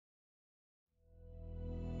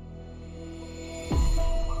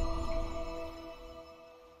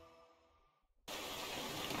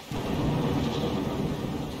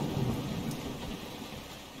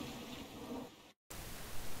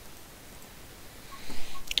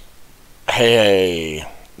Hey,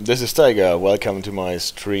 this is Tiger. Welcome to my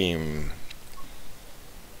stream.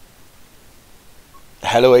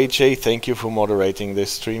 Hello HA, thank you for moderating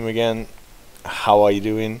this stream again. How are you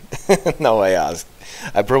doing? Now I asked.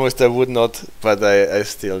 I promised I would not, but I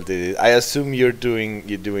still did it. I assume you're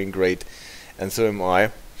doing great, and so am I.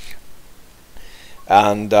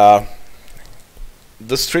 And the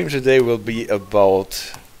stream today will be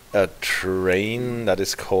about a train that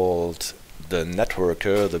is called the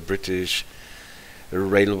Networker, the British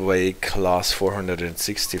Railway Class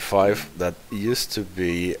 465, that used to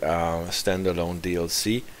be a standalone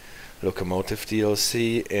DLC, locomotive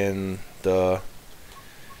DLC in the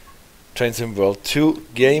Trains in World 2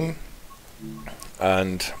 game.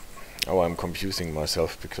 And I'm confusing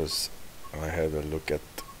myself because I had a look at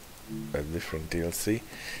a different DLC,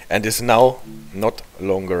 and is now not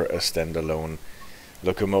longer a standalone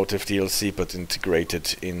locomotive DLC, but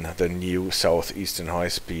integrated in the new Southeastern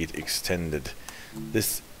Highspeed Extended.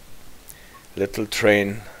 This little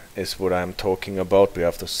train is what I'm talking about. We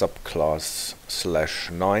have the subclass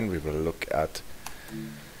 /9. We will look at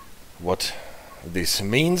what this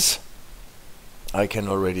means. I can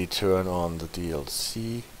already turn on the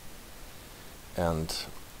DLC and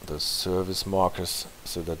the service markers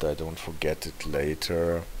so that I don't forget it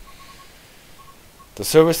later. The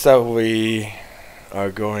service that we are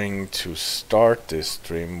going to start this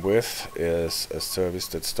stream with is a service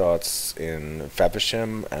that starts in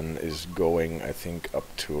Faversham and is going, I think, up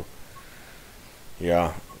to,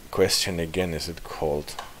 question again, is it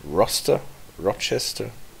called Rochester?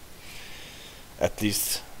 At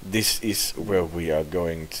least this is where we are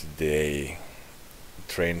going today.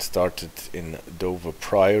 The train started in Dover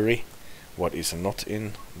Priory, what is not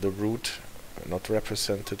in the route, not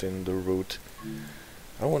represented in the route.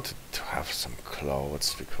 I wanted to have some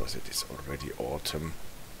clouds because it is already autumn.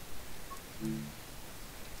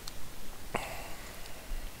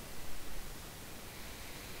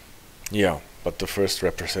 Yeah, but the first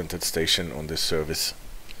represented station on this service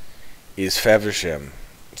is Faversham.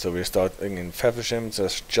 So we're starting in Faversham,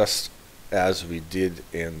 just as we did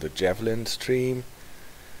in the Javelin stream.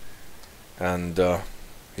 And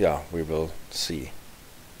we will see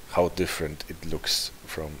how different it looks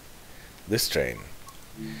from this train.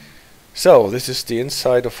 So this is the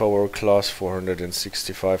inside of our class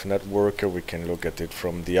 465 networker. We can look at it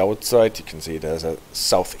from the outside. You can see it has a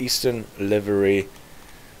Southeastern livery,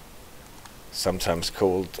 sometimes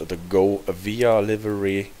called the Go Via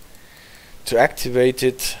livery. To activate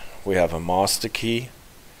it, we have a master key.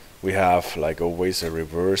 We have, like always, a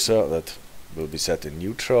reverser that will be set in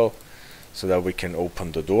neutral so that we can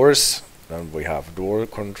open the doors. And we have door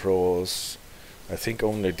controls. I think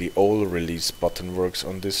only the all release button works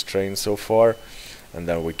on this train so far, and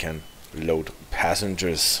then we can load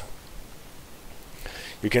passengers.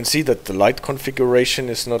 You can see that the light configuration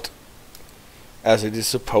is not as it is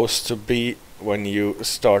supposed to be when you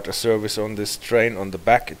start a service on this train. On the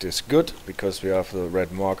back it is good because we have the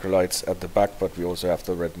red marker lights at the back, but we also have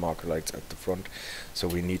the red marker lights at the front, so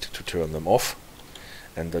we need to turn them off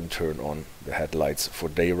and then turn on the headlights for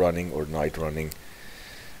day running or night running,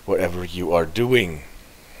 whatever you are doing.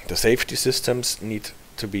 The safety systems need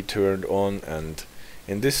to be turned on, and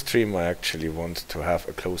in this stream I actually want to have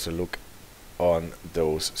a closer look on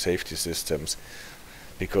those safety systems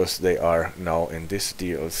because they are now in this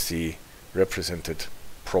DLC represented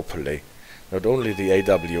properly. Not only the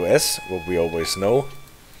AWS, what we always know,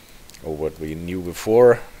 or what we knew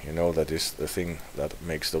before, that is the thing that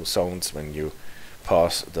makes those sounds when you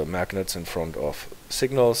pass the magnets in front of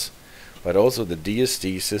signals, but also the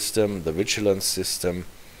DSD system, the Vigilance system,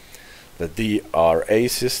 the DRA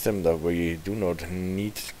system that we do not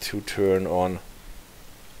need to turn on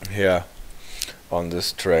here on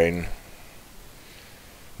this train.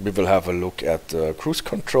 We will have a look at the cruise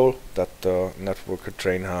control that the networker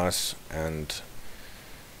train has, and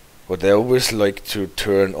what I always like to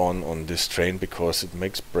turn on this train because it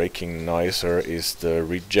makes braking nicer is the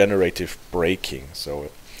regenerative braking.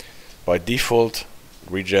 So by default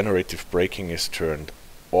regenerative braking is turned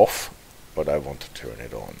off, but I want to turn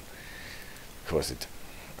it on because it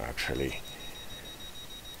actually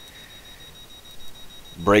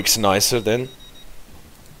brakes nicer then,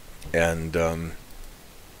 and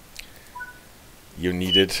you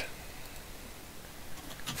need it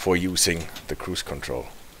for using the cruise control.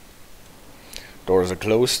 Doors are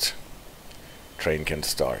closed, train can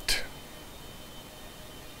start.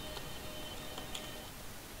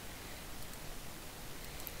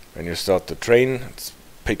 When you start the train, it's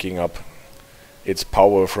picking up its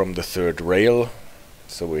power from the third rail,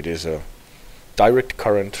 so it is a direct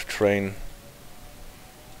current train.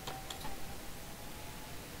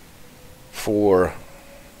 4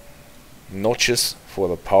 notches for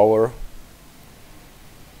the power.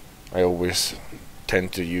 I always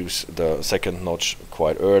tend to use the second notch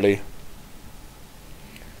quite early.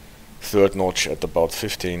 Third notch at about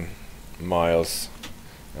 15 miles,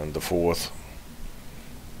 and the fourth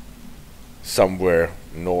somewhere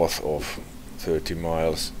north of 30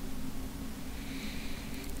 miles.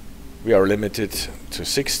 We are limited to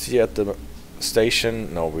 60 at the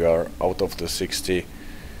station. Now we are out of the 60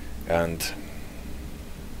 and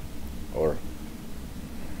or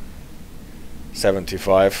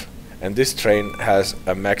 75, and this train has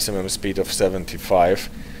a maximum speed of 75,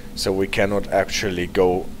 so we cannot actually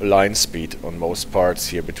go line speed on most parts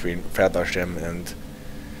here between Faversham and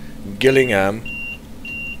Gillingham.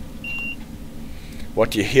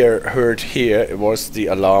 What you heard here was the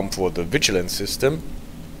alarm for the Vigilance system.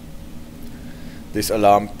 This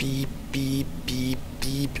alarm beep beep beep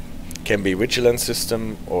beep can be Vigilance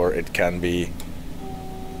system, or it can be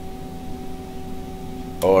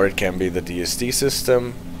the DSD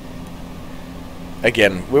system.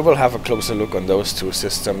 Again, we will have a closer look on those two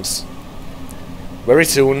systems very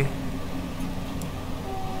soon.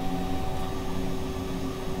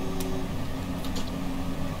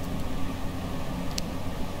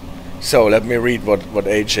 So let me read what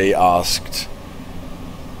AJ asked.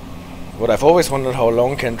 What I've always wondered, how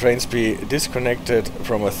long can trains be disconnected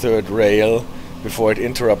from a third rail before it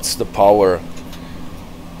interrupts the power?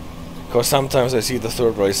 Because sometimes I see the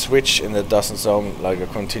third rail switch and it doesn't sound like a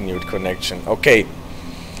continued connection. Okay,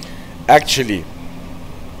 actually,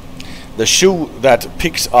 the shoe that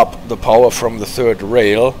picks up the power from the third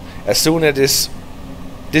rail, as soon as it is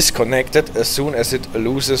disconnected, as soon as it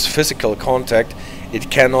loses physical contact,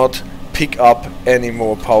 it cannot pick up any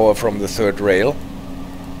more power from the third rail.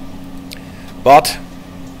 But,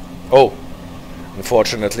 oh,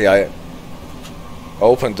 unfortunately I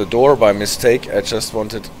opened the door by mistake. I just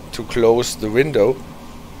wanted to close the window.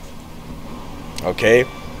 Okay.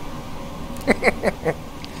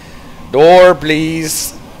 Door,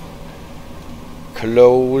 please.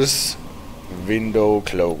 Close. Window,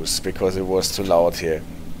 close, because it was too loud here.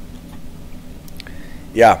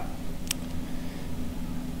 Yeah.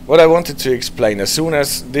 What I wanted to explain, as soon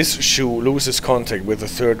as this shoe loses contact with the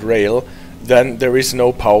third rail, then there is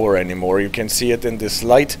no power anymore. You can see it in this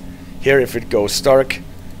light here. If it goes dark,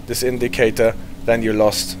 this indicator, then you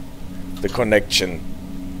lost the connection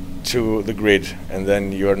to the grid, and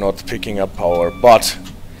then you're not picking up power. But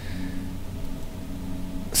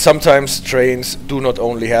sometimes trains do not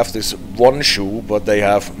only have this one shoe, but they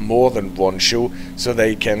have more than one shoe, so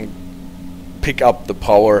they can pick up the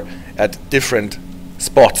power at different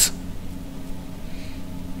spots.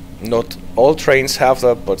 Not all trains have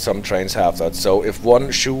that, but some trains have that. So if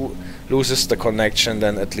one shoe loses the connection,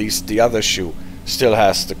 then at least the other shoe still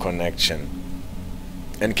has the connection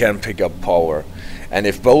and can pick up power. And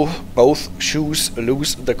if both shoes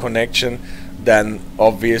lose the connection, then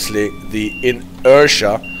obviously the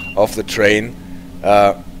inertia of the train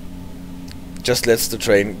just lets the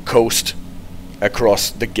train coast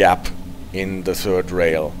across the gap in the third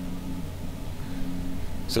rail.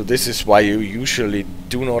 So this is why you usually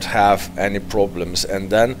do not have any problems. And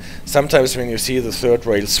then sometimes when you see the third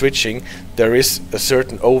rail switching, there is a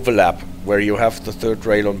certain overlap where you have the third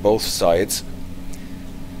rail on both sides,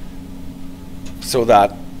 so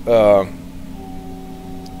that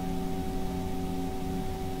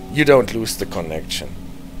you don't lose the connection.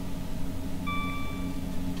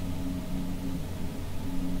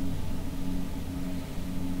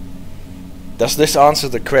 Does this answer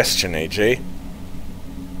the question, AJ?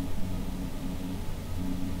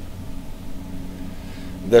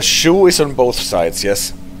 The shoe is on both sides,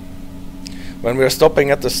 yes. When we are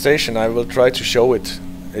stopping at the station, I will try to show it.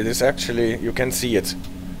 It is actually, you can see it.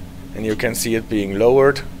 And you can see it being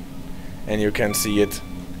lowered. And you can see it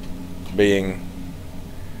being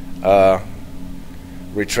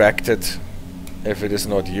retracted if it is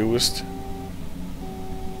not used.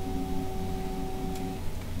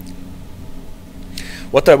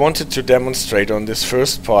 What I wanted to demonstrate on this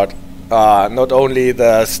first part, not only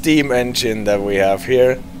the steam engine that we have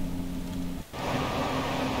here,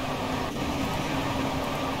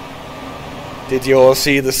 did you all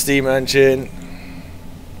see the steam engine?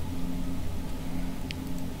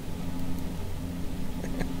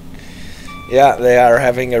 Yeah, they are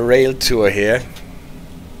having a rail tour here.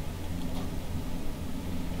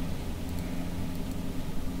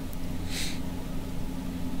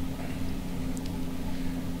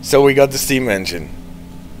 So we got the steam engine.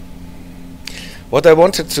 What I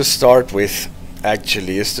wanted to start with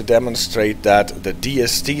actually is to demonstrate that the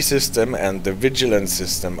DSD system and the Vigilance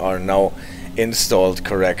system are now installed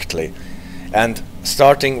correctly. And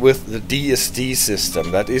starting with the DSD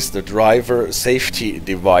system, that is the driver safety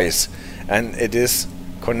device, and it is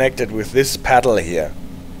connected with this paddle here.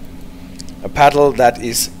 A paddle that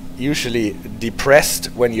is usually depressed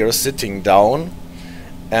when you're sitting down,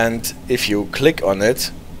 and if you click on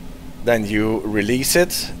it, then you release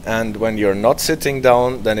it, and when you're not sitting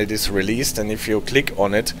down, then it is released, and if you click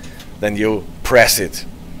on it, then you press it.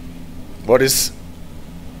 What is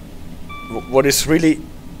really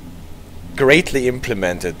greatly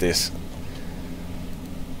implemented this.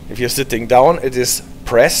 If you're sitting down, it is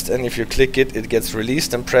pressed, and if you click it, it gets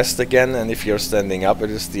released and pressed again, and if you're standing up, it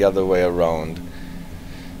is the other way around.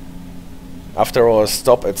 After our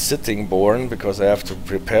stop at Sittingbourne, because I have to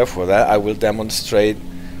prepare for that, I will demonstrate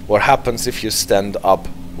what happens if you stand up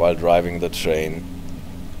while driving the train.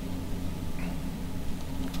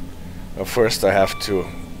 First I have to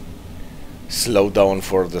slow down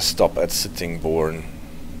for the stop at Sittingbourne.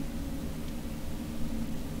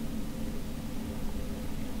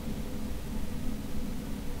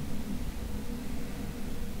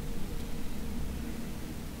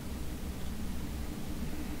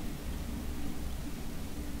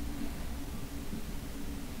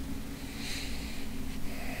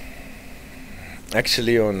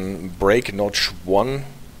 Actually, on brake notch 1,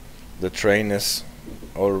 the train is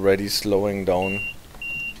already slowing down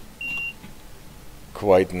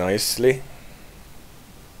quite nicely.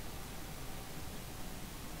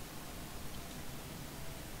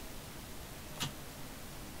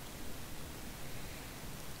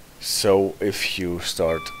 So if you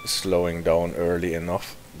start slowing down early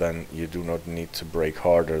enough, then you do not need to brake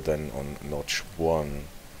harder than on notch 1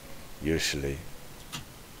 usually.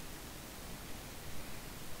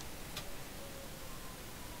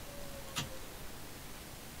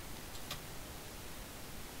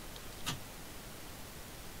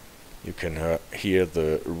 You can hear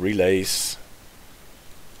the relays.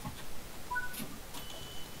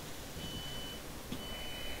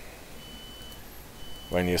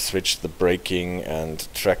 When you switch the braking and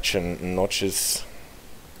traction notches,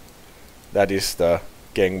 that is the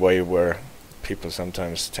gangway where people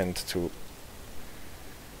sometimes tend to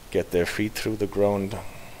get their feet through the ground.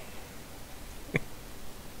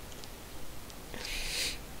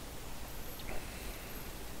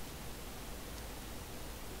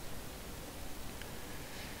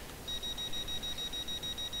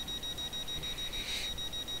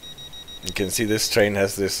 You can see this train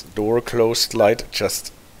has this door closed light,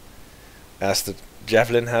 just as the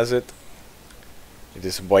Javelin has it. It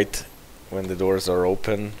is white when the doors are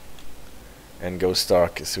open and goes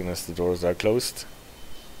dark as soon as the doors are closed.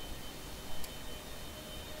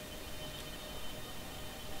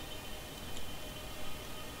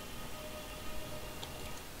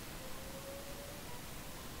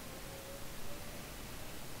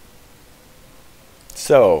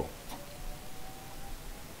 So,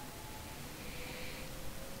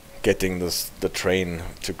 getting the train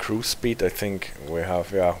to cruise speed, I think we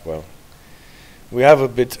have, yeah, well, we have a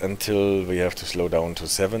bit until we have to slow down to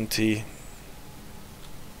 70.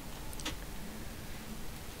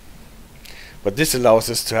 But this allows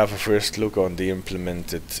us to have a first look on the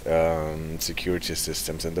implemented security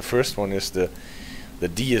systems, and the first one is the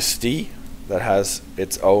DSD that has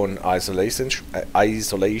its own isolation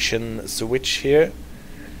switch here.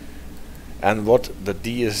 And what the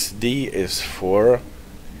DSD is for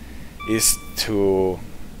is to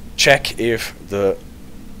check if the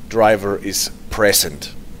driver is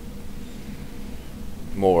present,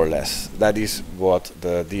 more or less. That is what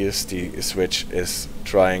the DSD switch is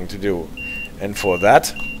trying to do. And for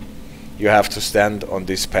that, you have to stand on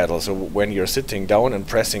this pedal. So when you're sitting down and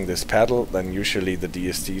pressing this pedal, then usually the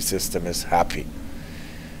DSD system is happy.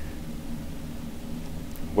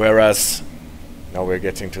 Whereas, now we're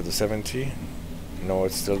getting to the 70. No,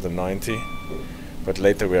 it's still the 90. But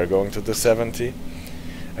later we are going to the 70.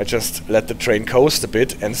 I just let the train coast a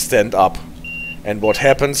bit and stand up. And what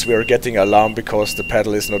happens, we are getting alarm because the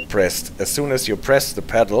pedal is not pressed. As soon as you press the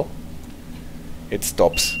pedal, it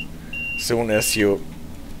stops. As soon as you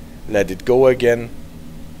let it go again,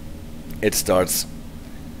 it starts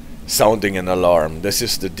sounding an alarm. This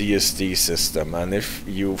is the DSD system, and if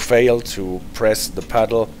you fail to press the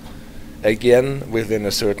pedal again within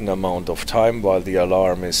a certain amount of time while the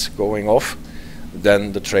alarm is going off,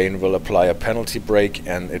 then the train will apply a penalty brake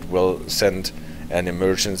and it will send an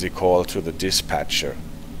emergency call to the dispatcher.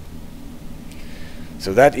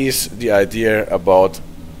 So that is the idea about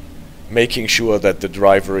making sure that the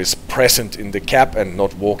driver is present in the cab and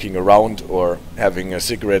not walking around or having a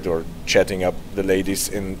cigarette or chatting up the ladies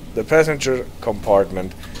in the passenger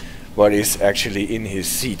compartment, but is actually in his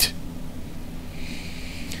seat.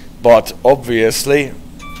 But obviously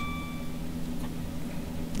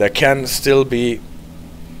there can still be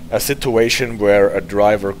a situation where a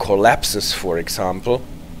driver collapses, for example,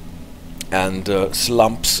 and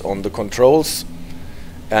slumps on the controls,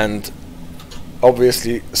 and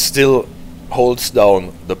obviously still holds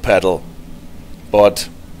down the pedal but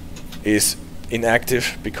is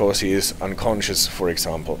inactive because he is unconscious, for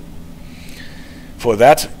example. For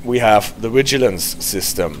that we have the Vigilance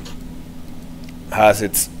system. Has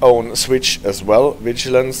its own switch as well,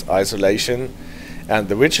 Vigilance, isolation, and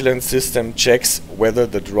the Vigilance system checks whether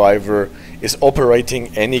the driver is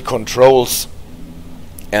operating any controls.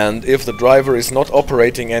 And if the driver is not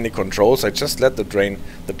operating any controls, I just let the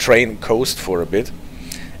train coast for a bit,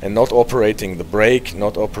 and not operating the brake,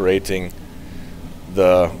 not operating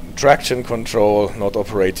the traction control, not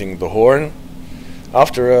operating the horn.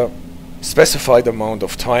 After a specified amount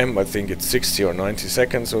of time, I think it's 60 or 90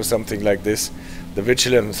 seconds or something like this, the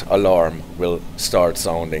Vigilance alarm will start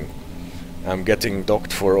sounding. I'm getting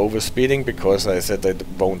docked for overspeeding because I said I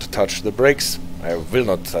won't touch the brakes. I will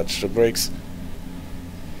not touch the brakes.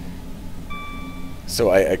 So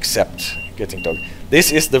I accept getting docked.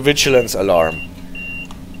 This is the Vigilance alarm.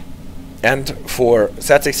 And for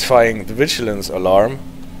satisfying the Vigilance alarm,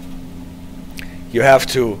 you have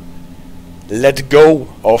to let go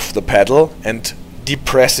of the pedal and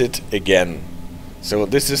depress it again. So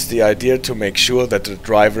this is the idea, to make sure that the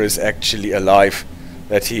driver is actually alive,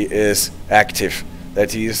 that he is active,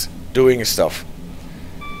 that he is doing stuff.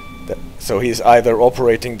 So he is either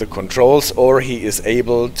operating the controls or he is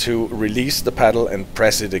able to release the pedal and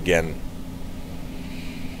press it again.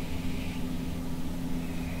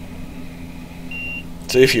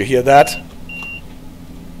 So if you hear that,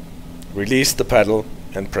 release the pedal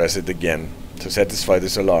and press it again to satisfy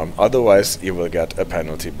this alarm. Otherwise you will get a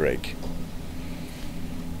penalty brake.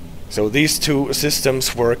 So these two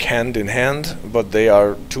systems work hand in hand, but they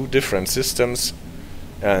are two different systems,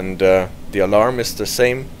 and the alarm is the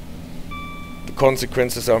same. The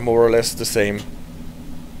consequences are more or less the same,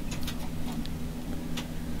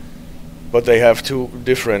 but they have two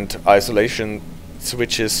different isolation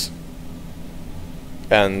switches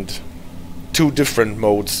and two different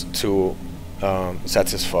modes to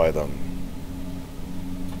satisfy them.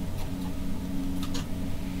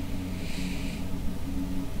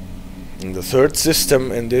 And the third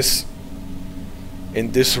system in this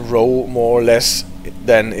row, more or less,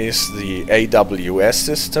 then is the AWS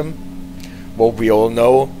system. What we all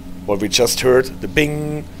know, what we just heard, the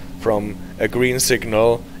bing from a green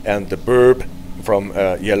signal and the burp from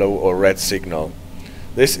a yellow or red signal.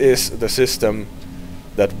 This is the system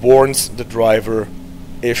that warns the driver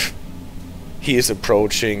if he is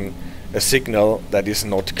approaching a signal that is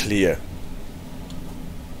not clear.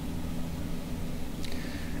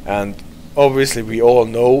 And obviously we all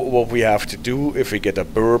know what we have to do if we get a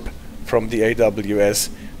burp from the AWS.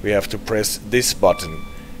 We have to press this button,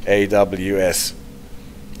 AWS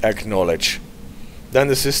Acknowledge. Then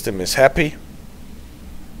the system is happy,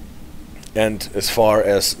 and as far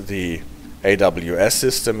as the AWS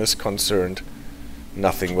system is concerned,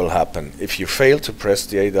 nothing will happen. If you fail to press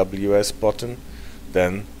the AWS button,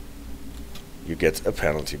 then you get a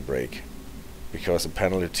penalty brake, because a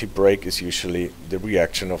penalty brake is usually the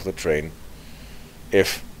reaction of the train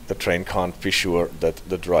if the train can't be sure that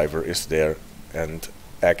the driver is there and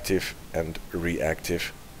active and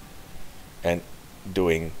reactive and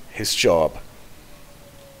doing his job.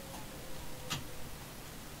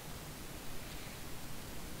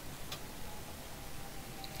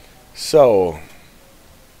 So,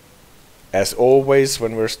 as always,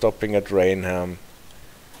 when we're stopping at Rainham,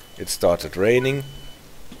 it started raining.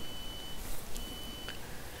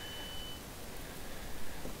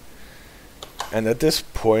 And at this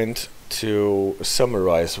point, to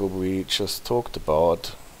summarize what we just talked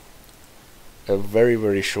about, a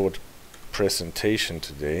very short presentation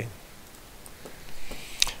today.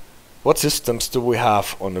 What systems do we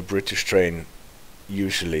have on a British train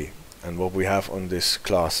usually, and what we have on this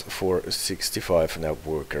class 465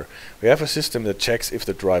 networker? We have a system that checks if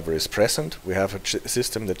the driver is present. We have a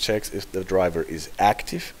system that checks if the driver is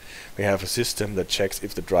active. We have a system that checks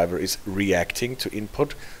if the driver is reacting to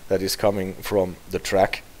input that is coming from the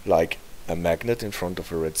track, like a magnet in front of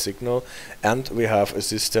a red signal. And we have a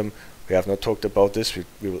system, we have not talked about this, we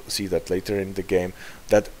will see that later in the game,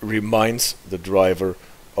 that reminds the driver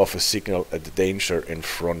of a signal at danger in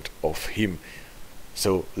front of him,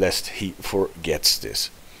 so lest he forgets this.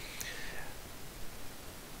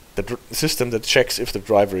 The system that checks if the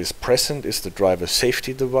driver is present is the driver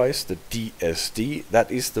safety device, the DSD.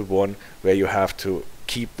 That is the one where you have to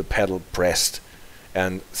keep the pedal pressed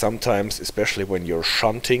And sometimes, especially when you're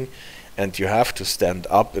shunting and you have to stand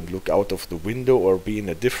up and look out of the window or be in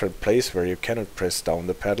a different place where you cannot press down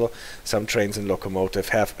the pedal, some trains and locomotives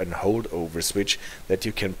have a holdover switch that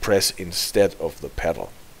you can press instead of the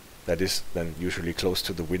pedal. That is then usually close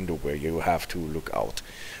to the window where you have to look out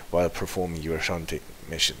while performing your shunting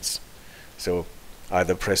missions. So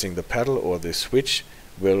either pressing the pedal or the switch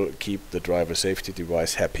will keep the driver safety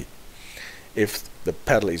device happy. If the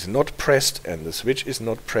pedal is not pressed and the switch is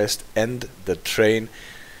not pressed and the train,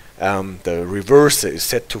 the reverser is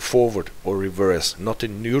set to forward or reverse, not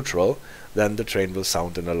in neutral, then the train will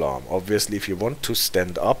sound an alarm. Obviously, if you want to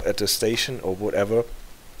stand up at a station or whatever,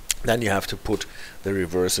 then you have to put the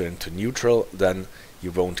reverser into neutral, then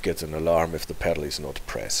you won't get an alarm if the pedal is not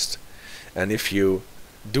pressed. And if you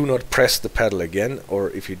do not press the pedal again,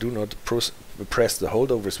 or if you do not press the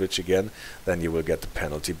holdover switch again, then you will get the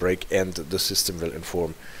penalty brake, and the system will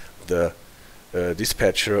inform the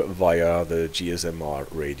dispatcher via the GSMR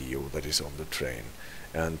radio that is on the train,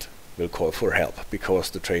 and will call for help,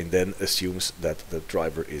 because the train then assumes that the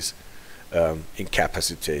driver is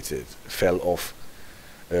incapacitated, fell off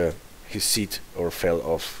his seat or fell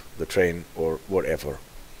off the train or whatever.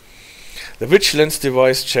 The Vigilance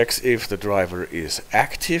device checks if the driver is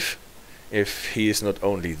active, if he is not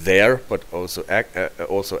only there but also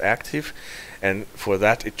active, and for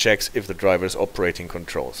that it checks if the driver is operating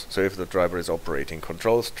controls. So if the driver is operating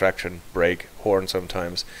controls, traction, brake, horn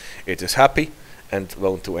sometimes, it is happy and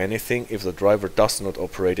won't do anything. If the driver does not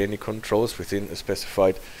operate any controls within a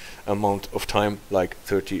specified amount of time, like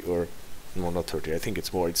 30 or no, not 30, I think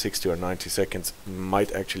it's more, it's 60 or 90 seconds,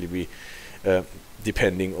 might actually be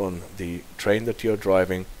depending on the train that you're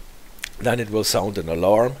driving, then it will sound an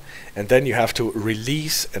alarm, and then you have to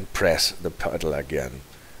release and press the pedal again.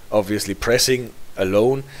 Obviously pressing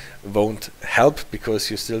alone won't help, because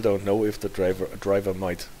you still don't know if the driver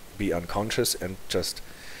might be unconscious and just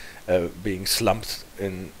being slumped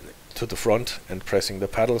in to the front and pressing the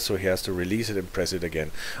pedal, so he has to release it and press it again.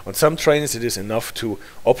 On some trains it is enough to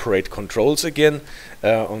operate controls again.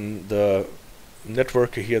 On the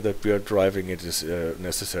network here that we are driving, it is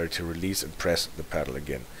necessary to release and press the pedal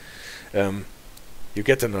again. You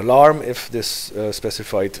get an alarm if this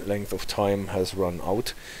specified length of time has run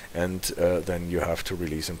out, and then you have to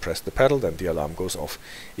release and press the pedal, then the alarm goes off.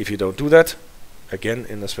 If you don't do that, again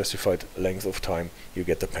in a specified length of time, you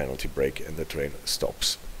get the penalty brake and the train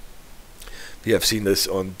stops. We have seen this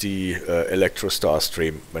on the Electrostar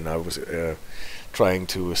stream when I was trying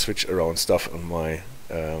to switch around stuff on my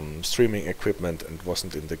streaming equipment and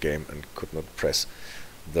wasn't in the game and could not press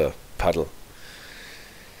the pedal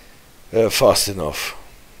fast enough.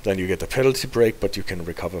 Then you get a penalty brake, but you can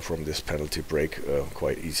recover from this penalty brake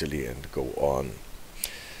quite easily and go on.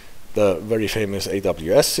 The very famous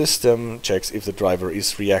AWS system checks if the driver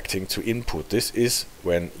is reacting to input. This is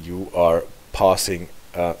when you are passing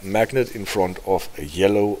a magnet in front of a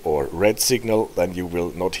yellow or red signal, then you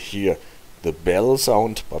will not hear the bell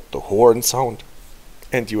sound but the horn sound,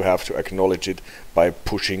 and you have to acknowledge it by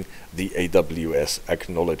pushing the AWS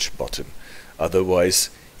Acknowledge button. Otherwise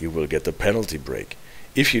you will get the penalty brake.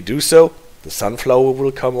 If you do so, the sunflower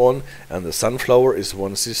will come on, and the sunflower is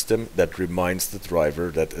one system that reminds the driver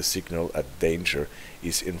that a signal at danger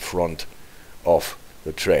is in front of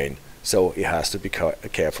the train. So he has to be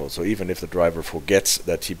careful. So even if the driver forgets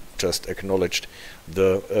that he just acknowledged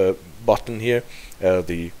the button here,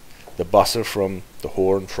 the buzzer from the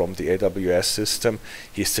horn from the AWS system,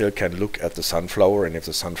 he still can look at the sunflower, and if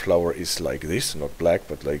the sunflower is like this, not black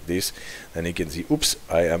but like this, then he can see, oops,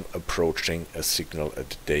 I am approaching a signal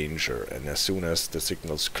at danger. And as soon as the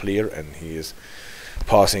signal's clear and he is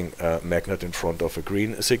passing a magnet in front of a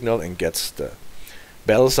green signal and gets the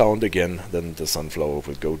bell sound again, then the sunflower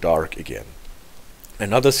will go dark again.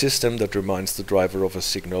 Another system that reminds the driver of a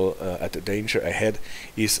signal at a danger ahead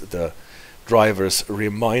is the driver's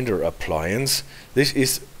reminder appliance. This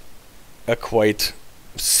is a quite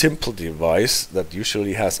simple device that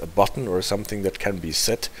usually has a button or something that can be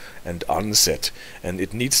set and unset, and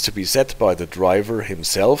it needs to be set by the driver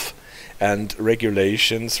himself, and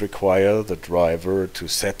regulations require the driver to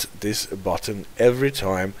set this button every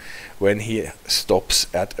time when he stops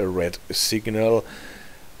at a red signal,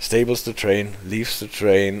 stables the train, leaves the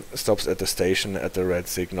train, stops at the station at the red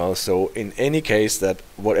signal. So in any case that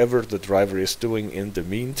whatever the driver is doing in the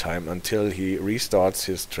meantime until he restarts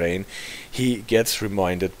his train, he gets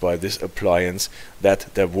reminded by this appliance that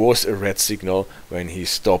there was a red signal when he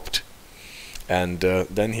stopped. And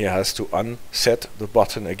then he has to unset the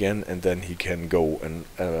button again, and then he can go. And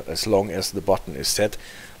as long as the button is set,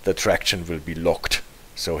 the traction will be locked,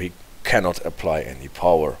 so he cannot apply any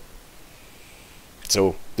power.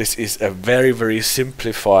 So this is a very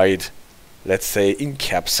simplified, let's say,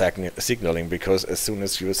 in-cab signaling, because as soon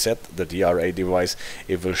as you set the DRA device,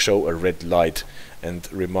 it will show a red light and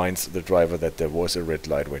reminds the driver that there was a red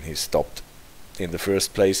light when he stopped in the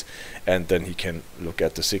first place, and then he can look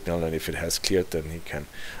at the signal, and if it has cleared, then he can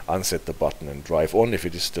unset the button and drive on. If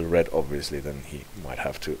it is still red, obviously, then he might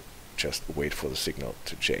have to just wait for the signal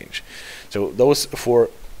to change. So those four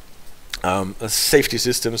safety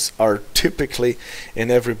systems are typically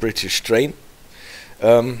in every British train.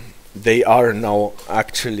 They are now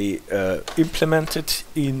actually implemented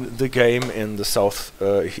in the game in the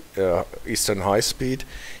Southeastern Highspeed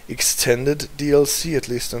extended DLC, at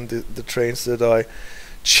least on the trains that I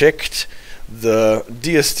checked. The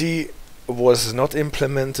DSD was not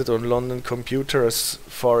implemented on London Computer as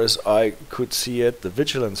far as I could see it. The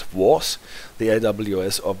Vigilance was, the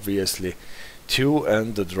AWS obviously too,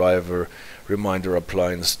 and the driver reminder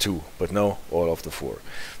appliance too, but no, all of the four.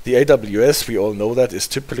 The AWS, we all know that, is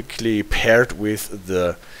typically paired with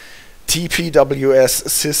the TPWS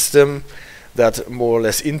system that more or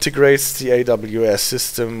less integrates the AWS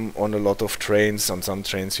system on a lot of trains. On some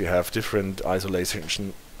trains you have different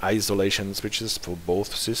isolation switches for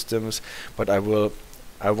both systems, but I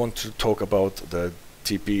want to talk about the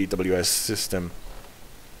TPWS system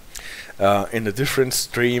in a different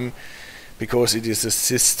stream, because it is a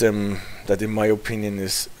system that, in my opinion,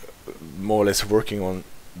 is more or less working on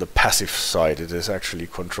the passive side. It is actually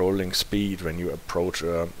controlling speed when you approach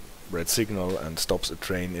a red signal and stops a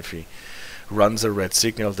train. If he runs a red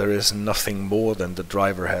signal, there is nothing more than the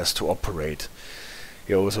driver has to operate.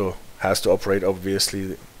 He also has to operate,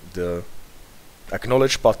 obviously, the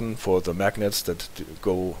acknowledge button for the magnets that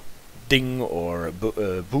go ding or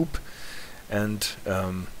boop, and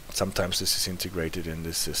sometimes this is integrated in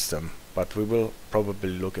this system, but we will probably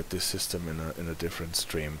look at this system in a different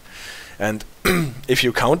stream. And if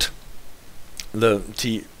you count the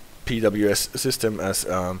TPWS system as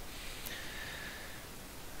a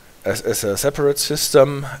separate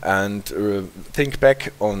system, and think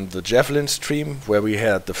back on the Javelin stream, where we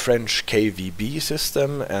had the French KVB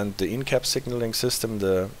system and the in-cab signaling system,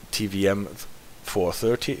 the TVM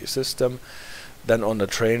 430 system, then on a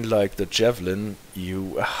train like the Javelin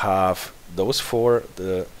you have those four,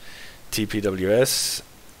 the TPWS,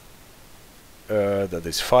 that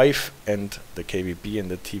is 5, and the KVB and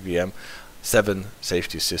the TVM, 7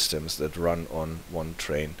 safety systems that run on one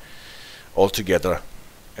train altogether.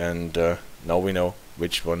 And now we know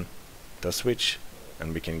which one does which,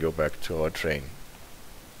 and we can go back to our train.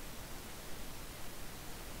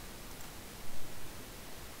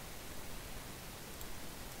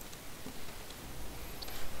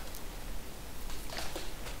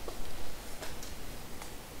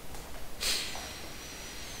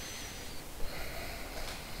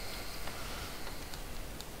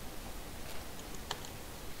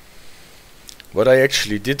 What I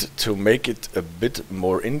actually did to make it a bit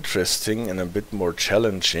more interesting and a bit more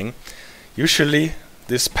challenging, usually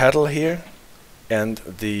this paddle here and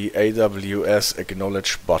the AWS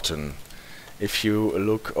Acknowledge button. If you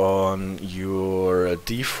look on your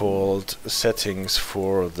default settings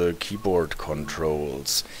for the keyboard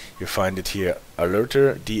controls, you find it here: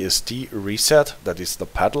 Alerter, DSD, Reset, that is the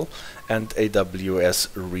paddle, and AWS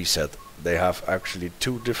Reset. They have actually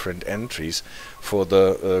 2 different entries for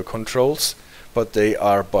the controls, but they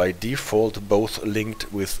are by default both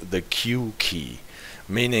linked with the Q key,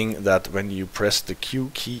 meaning that when you press the Q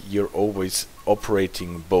key you're always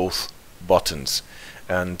operating both buttons.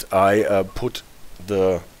 And I put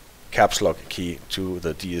the caps lock key to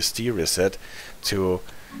the DSD reset to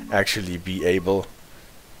actually be able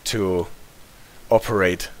to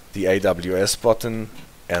operate the AWS button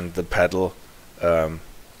and the paddle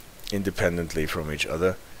independently from each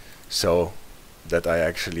other, so that I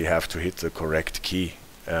actually have to hit the correct key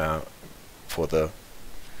for the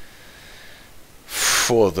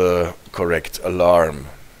correct alarm.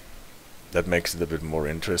 That makes it a bit more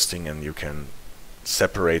interesting, and you can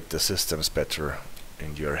separate the systems better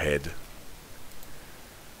in your head.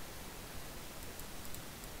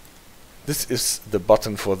 This is the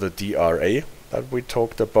button for the DRA that we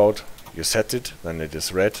talked about. You set it, then it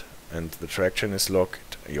is red and the traction is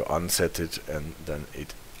locked. You unset it and then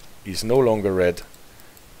it is no longer red,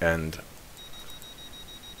 and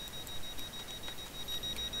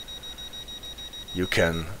you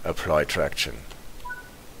can apply traction.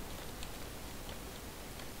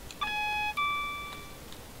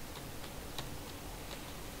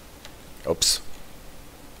 Oops.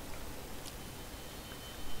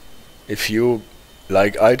 If you,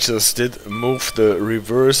 like I just did, move the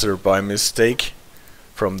reverser by mistake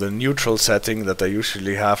from the neutral setting that I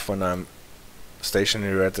usually have when I'm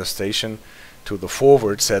stationary at the station to the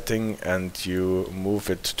forward setting, and you move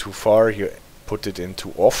it too far, you put it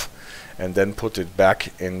into off and then put it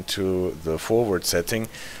back into the forward setting,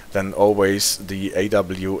 then always the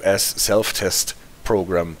AWS self-test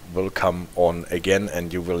program will come on again,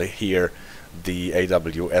 and you will hear the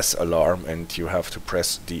AWS alarm, and you have to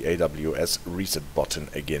press the AWS reset button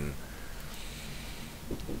again.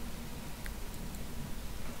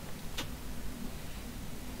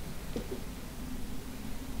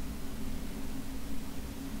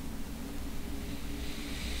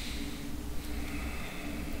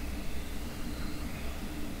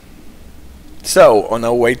 So, on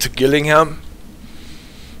our way to Gillingham,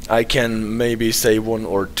 I can maybe say 1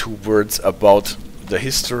 or 2 words about the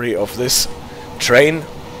history of this train.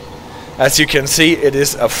 As you can see, it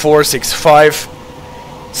is a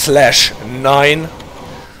 465/9.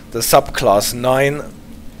 The subclass 9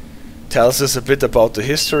 tells us a bit about the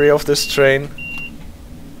history of this train.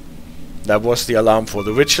 That was the alarm for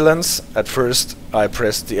the Vigilance. At first I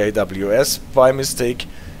pressed the AWS by mistake,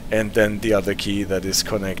 and then the other key that is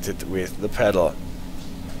connected with the pedal.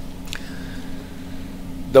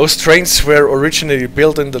 Those trains were originally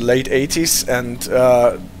built in the late 80s and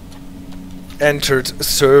entered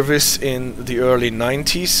service in the early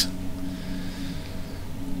 90s.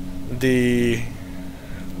 The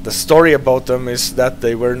story about them is that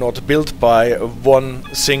they were not built by one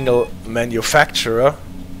single manufacturer,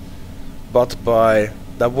 but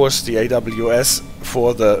that was the AWS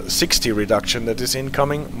for the 60 reduction that is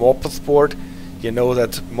incoming, Morpeth board. You know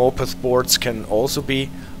that Morpeth boards can also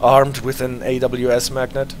be armed with an AWS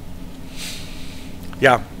magnet.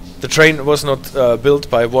 Yeah, the train was not built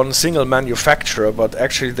by one single manufacturer, but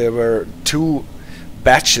actually there were 2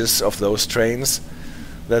 batches of those trains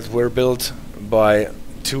that were built by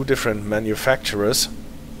 2 different manufacturers,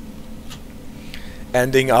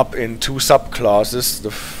 ending up in 2 subclasses,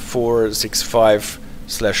 the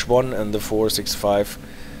 465/1 and the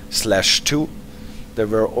 465/2. They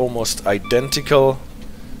were almost identical,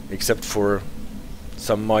 except for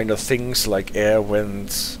some minor things like air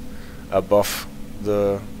vents above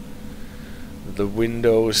the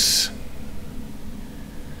windows.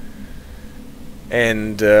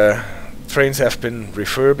 And trains have been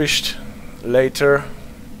refurbished later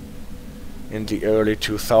in the early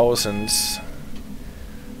 2000s.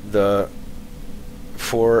 The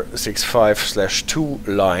 465/2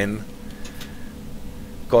 line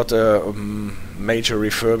got a major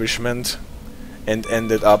refurbishment and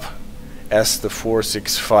ended up as the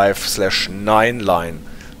 465/9 line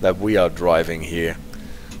that we are driving here.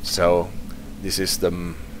 So this is the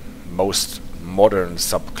most modern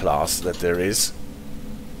subclass that there is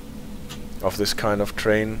of this kind of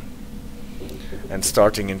train. And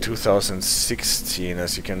starting in 2016,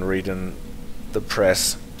 as you can read in the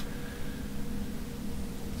press,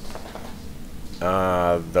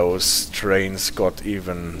 those trains got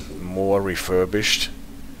even more refurbished.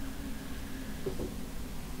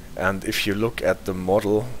 And if you look at the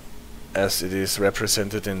model as it is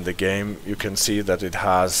represented in the game, you can see that it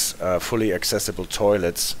has fully accessible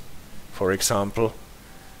toilets, for example,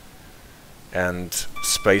 and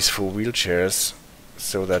space for wheelchairs,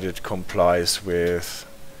 so that it complies with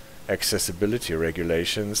accessibility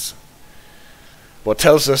regulations. What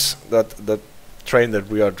tells us that the train that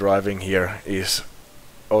we are driving here is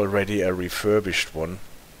already a refurbished one.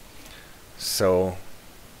 So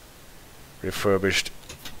refurbished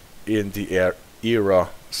in the era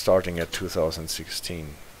starting at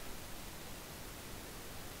 2016.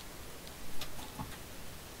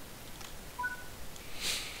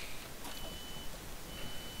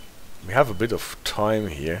 We have a bit of time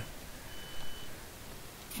here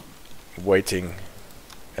waiting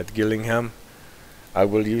at Gillingham. I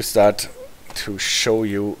will use that to show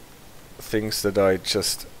you things that I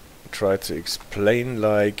just tried to explain,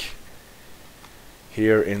 like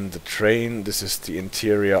here in the train. This is the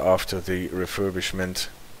interior after the refurbishment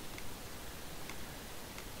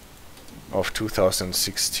of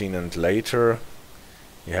 2016 and later.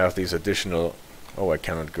 You have these additional... oh, I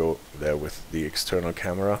cannot go there with the external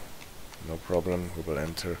camera. No problem, we will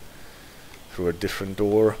enter through a different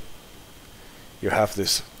door. You have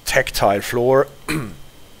this tactile floor.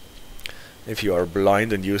 If you are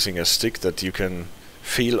blind and using a stick, that you can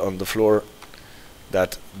feel on the floor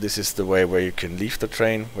that this is the way where you can leave the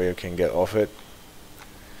train, where you can get off it.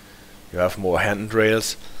 You have more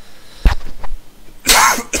handrails.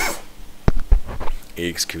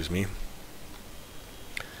 Excuse me.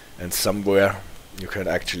 And somewhere you can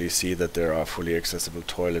actually see that there are fully accessible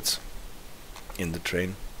toilets in the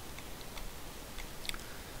train.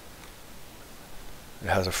 It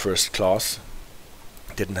has a first class.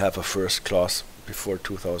 Didn't have a first class before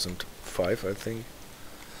 2005, I think.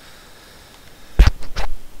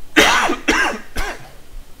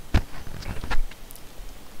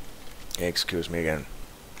 Excuse me again.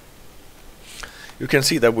 You can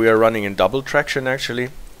see that we are running in double traction actually.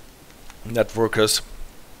 Networkers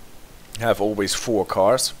have always 4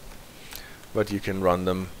 cars, but you can run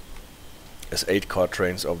them as 8-car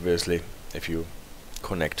trains obviously if you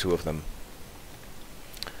connect 2 of them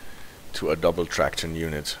to a double traction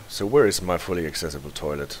unit. So where is my fully accessible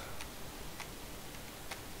toilet?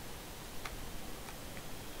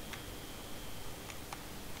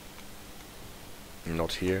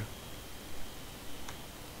 Not here.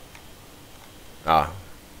 Ah,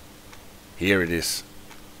 here it is.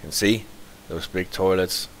 You can see those big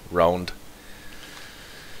toilets, round,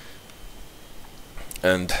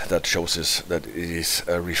 and that shows us that it is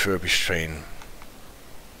a refurbished train.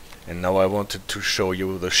 And now I wanted to show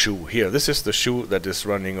you the shoe. Here, this is the shoe that is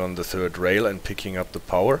running on the 3rd rail and picking up the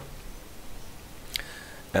power.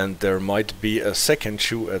 And there might be a second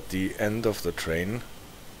shoe at the end of the train.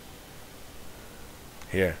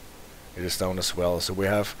 Here, it is down as well. So we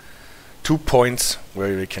have 2 points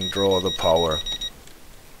where we can draw the power.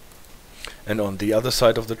 And on the other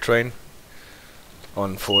side of the train,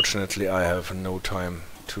 unfortunately I have no time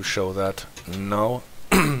to show that now.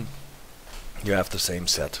 You have the same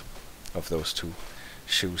set of those 2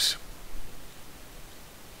 shoes.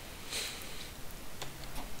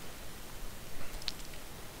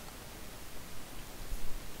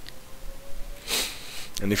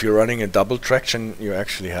 And if you're running a double traction, you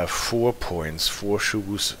actually have 4 points, 4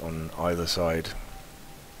 shoes on either side.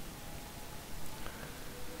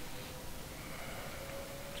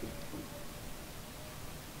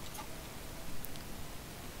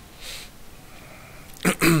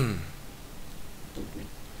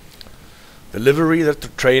 The livery that the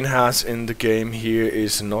train has in the game here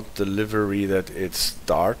is not the livery that it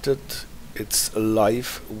started its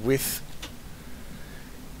life with.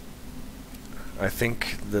 I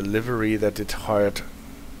think the livery that it hired,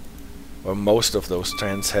 or most of those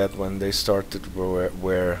trains had when they started,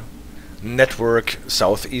 were network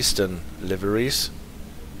Southeastern liveries.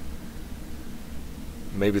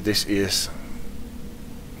 Maybe this is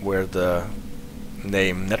where the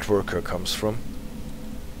name networker comes from.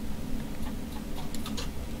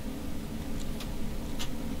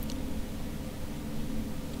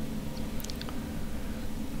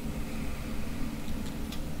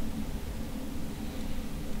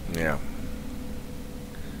 Yeah,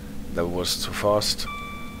 that was too fast.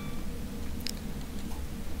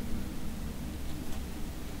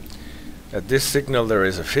 At this signal there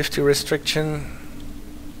is a 50 restriction.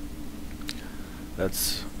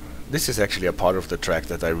 This is actually a part of the track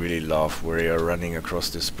that I really love, where you're running across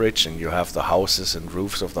this bridge and you have the houses and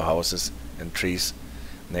roofs of the houses and trees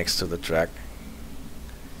next to the track.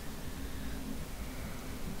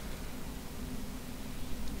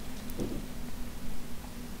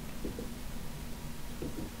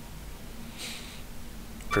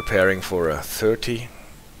 Preparing for a 30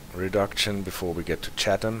 reduction before we get to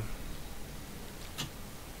Chatham.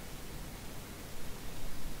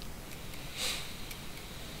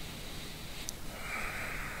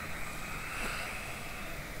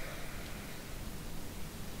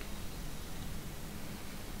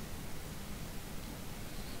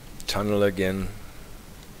 Tunnel again.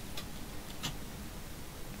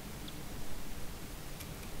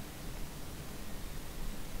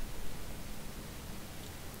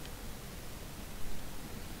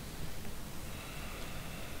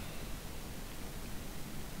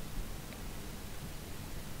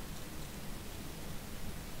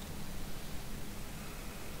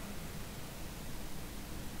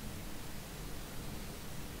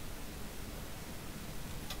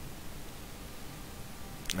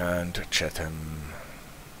 And Chatham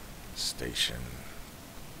Station.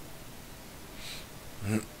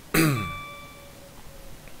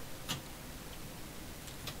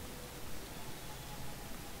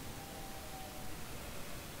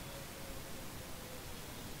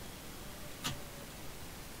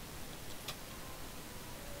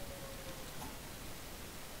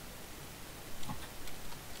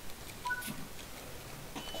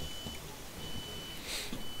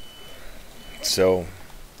 So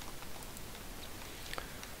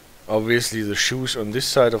obviously the shoes on this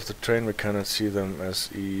side of the train, we cannot see them as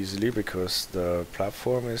easily because the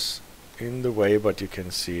platform is in the way, but you can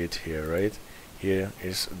see it here, right? Here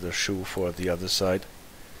is the shoe for the other side,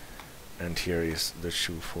 and here is the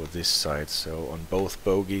shoe for this side. So on both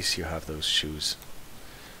bogies you have those shoes.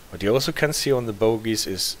 What you also can see on the bogies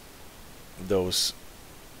is those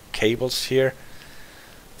cables here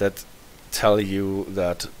that tell you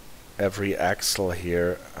that every axle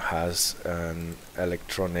here has an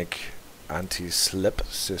electronic anti-slip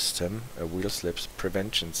system, a wheel slips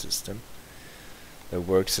prevention system. It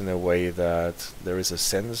works in a way that there is a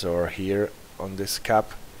sensor here on this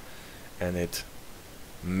cap, and it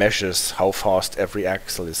measures how fast every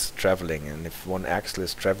axle is traveling, and if one axle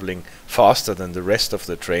is traveling faster than the rest of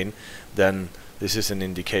the train, then this is an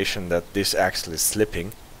indication that this axle is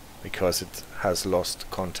slipping because it has lost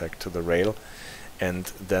contact to the rail, and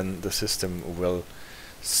then the system will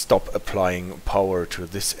stop applying power to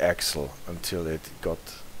this axle until it got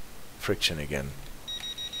friction again.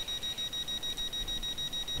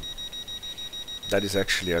 That is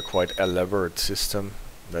actually a quite elaborate system.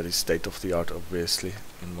 That is state of the art, obviously,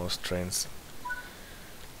 in most trains.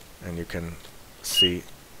 And you can see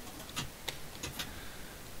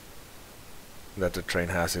that the train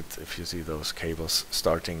has it if you see those cables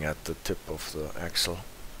starting at the tip of the axle.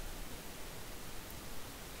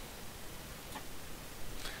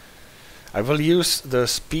 I will use the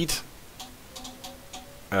speed,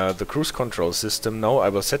 the cruise control system now. I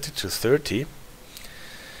will set it to 30.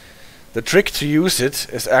 The trick to use it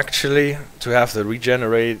is actually to have the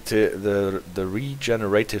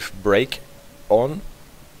regenerative brake on,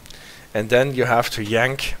 and then you have to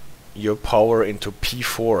yank your power into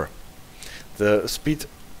P4. The speed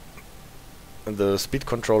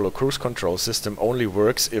control or cruise control system only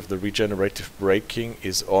works if the regenerative braking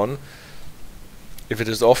is on. If it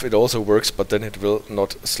is off, it also works, but then it will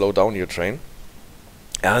not slow down your train.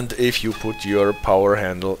 And if you put your power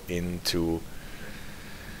handle into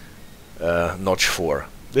notch 4.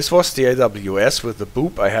 This was the AWS with the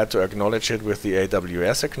boop. I had to acknowledge it with the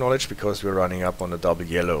AWS Acknowledge because we're running up on a double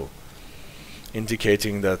yellow,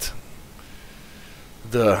 indicating that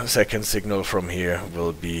the second signal from here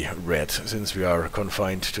will be red. Since we are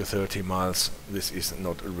confined to 30 miles, this is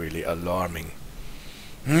not really alarming.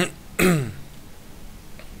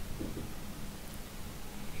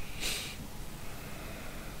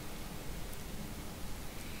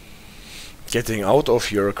 Getting out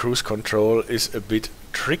of your cruise control is a bit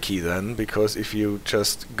tricky then, because if you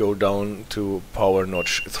just go down to power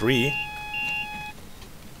notch 3,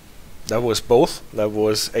 that was both. That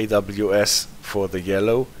was AWS for the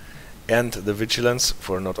yellow and the Vigilance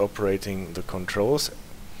for not operating the controls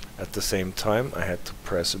at the same time. I had to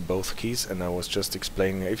press both keys, and I was just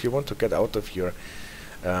explaining, if you want to get out of your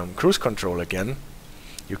cruise control again,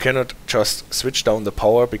 you cannot just switch down the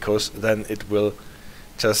power, because then it will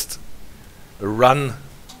just run.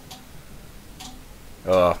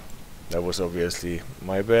 That was obviously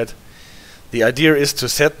my bad. The idea is to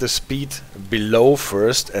set the speed below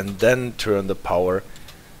first and then turn the power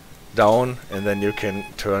down, and then you can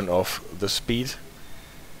turn off the speed,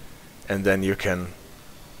 and then you can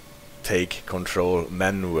take control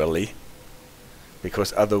manually,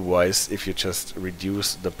 because otherwise if you just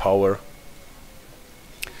reduce the power,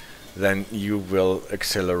 then you will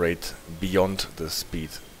accelerate beyond the speed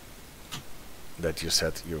that you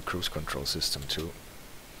set your cruise control system to.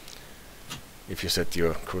 If you set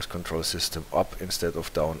your cruise control system up instead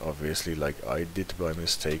of down, obviously, like I did by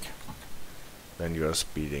mistake, then you are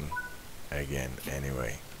speeding again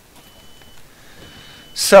anyway.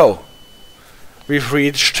 So we've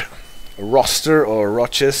reached Rochester or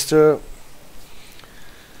Rochester.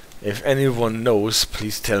 If anyone knows,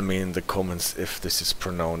 please tell me in the comments if this is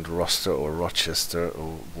pronounced Rochester or Rochester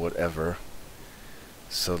or whatever,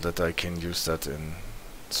 so that I can use that in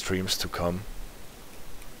streams to come.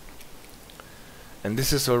 And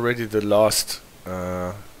this is already the last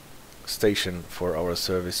station for our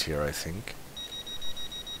service here, I think.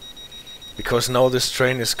 Because now this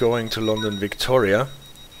train is going to London Victoria,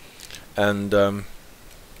 and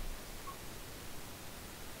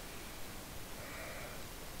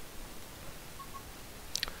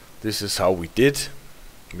this is how we did.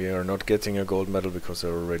 We are not getting a gold medal because I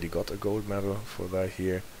already got a gold medal for that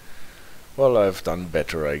here. Well, I've done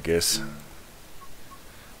better, I guess.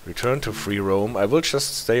 Return to free roam. I will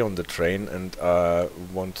just stay on the train, and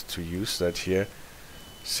want to use that here.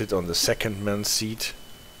 Sit on the second man seat.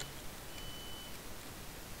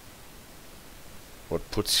 What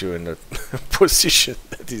puts you in a position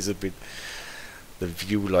that is a bit the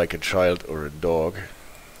view like a child or a dog.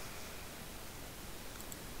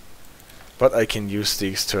 But I can use the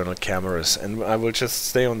external cameras, and I will just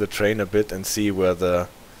stay on the train a bit and see where the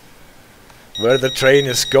train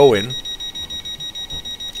is going.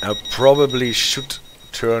 I probably should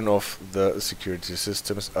turn off the security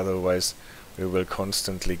systems, otherwise we will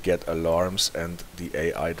constantly get alarms, and the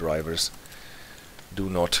AI drivers do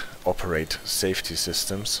not operate safety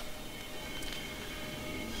systems.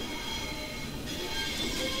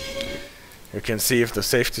 You can see if the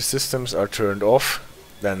safety systems are turned off,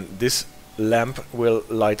 then this lamp will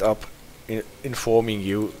light up informing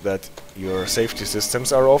you that your safety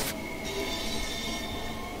systems are off.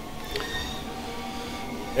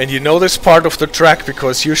 And you know this part of the track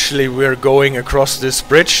because usually we're going across this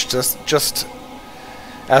bridge just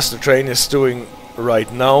as the train is doing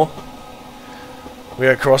right now. We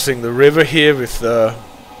are crossing the river here with the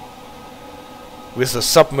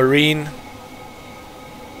submarine.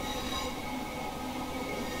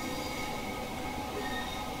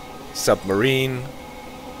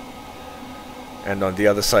 And on the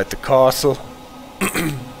other side the castle.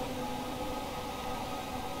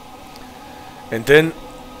 And then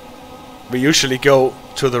we usually go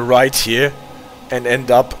to the right here and end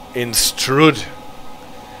up in Strood.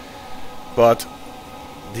 But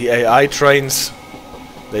the AI trains,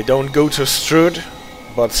 they don't go to Strood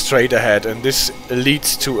but straight ahead, and this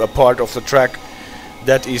leads to a part of the track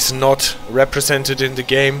that is not represented in the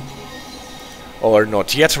game, or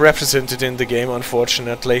not yet represented in the game,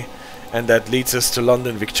 unfortunately, and that leads us to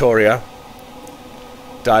London Victoria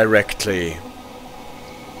directly.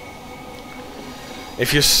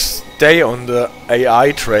 If you stay on the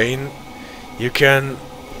AI train, you can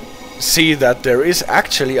see that there is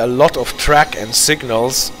actually a lot of track and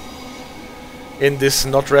signals in this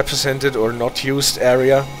not represented or not used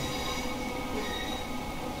area.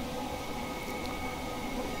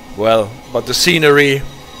 Well, but the scenery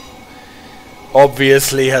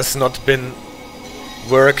obviously has not been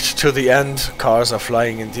worked to the end. Cars are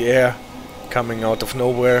flying in the air, coming out of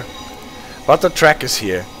nowhere, but the track is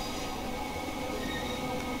here.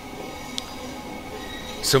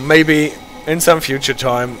 So maybe in some future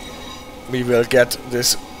time we will get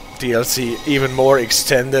this DLC even more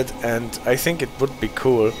extended, and I think it would be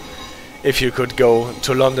cool if you could go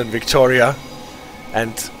to London Victoria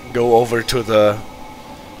and go over to the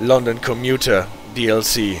London Commuter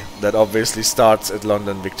DLC that obviously starts at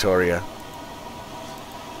London Victoria.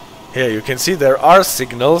 Here you can see there are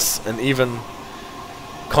signals and even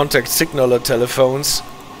contact signaler telephones,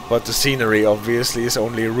 but the scenery obviously is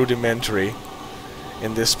only rudimentary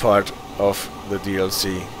in this part of the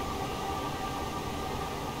DLC.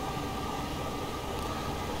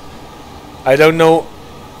 I don't know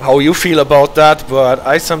how you feel about that, but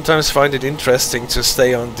I sometimes find it interesting to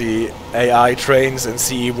stay on the AI trains and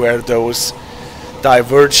see where those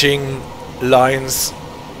diverging lines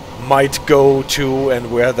might go to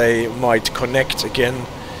and where they might connect again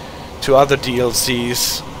to other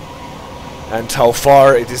DLCs, and how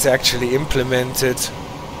far it is actually implemented.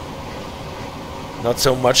 Not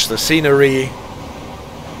so much the scenery,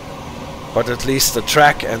 but at least the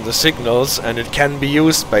track and the signals, and it can be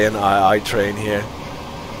used by an AI train here.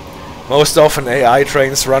 Most often AI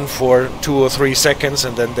trains run for 2 or 3 seconds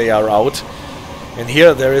and then they are out. And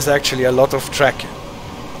here there is actually a lot of track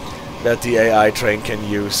that the AI train can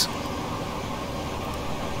use.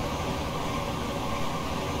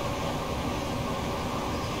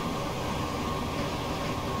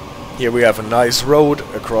 Here we have a nice road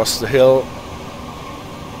across the hill.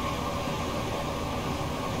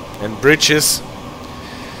 And bridges.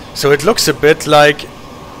 So it looks a bit like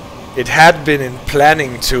it had been in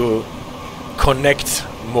planning to connect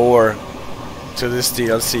more to this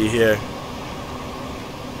DLC here.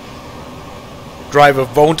 Driver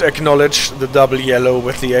won't acknowledge the double yellow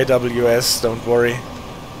with the AWS, don't worry.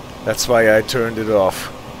 That's why I turned it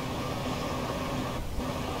off.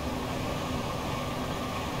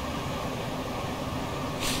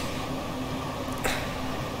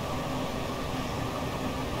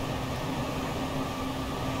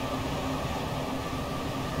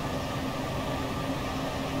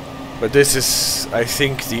 But this is, I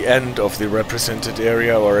think, the end of the represented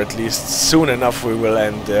area, or at least soon enough we will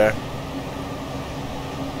end there.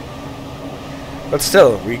 But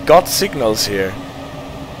still, we got signals here.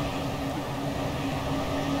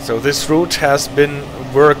 So this route has been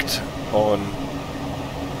worked on.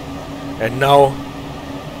 And now,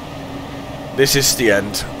 this is the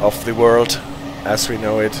end of the world as we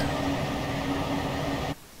know it.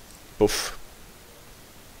 Poof.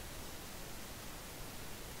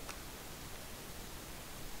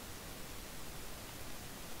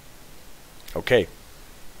 Okay,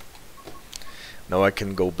 now I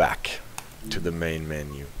can go back to the main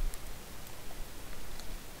menu.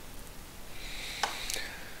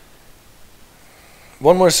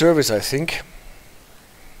 One more service, I think.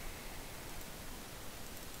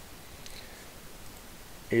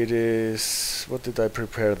 It is, what did I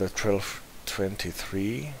prepare, the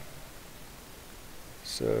 1223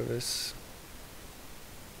 service.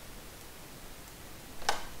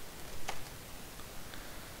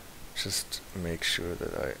 Just make sure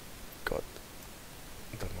that I got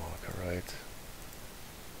the marker right.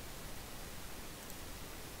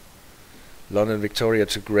 London Victoria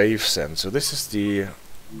to Gravesend. So this is the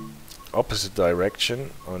opposite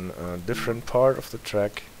direction on a different part of the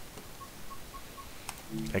track.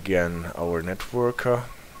 Again, our networker.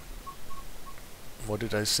 What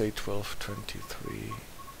did I say? 1223.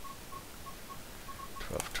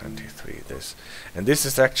 1223. This, and this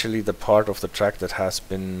is actually the part of the track that has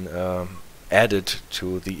been added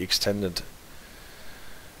to the extended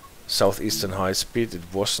Southeastern Highspeed.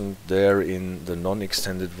 It wasn't there in the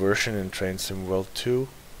non-extended version in Train Sim World 2.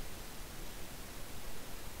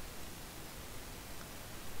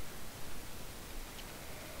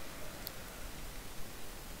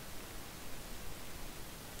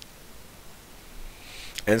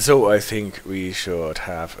 And so I think we should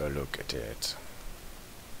have a look at it.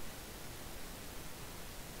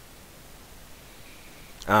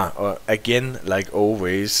 Again, like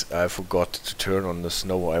always, I forgot to turn on the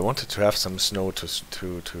snow. I wanted to have some snow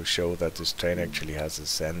to show that this train actually has a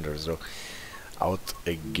sender. So out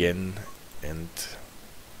again and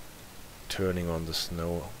turning on the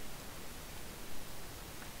snow.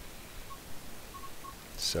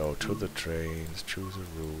 So to the trains, choose a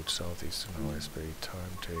route, Southeastern Highspeed,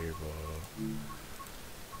 timetable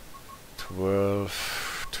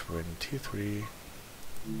 12:23.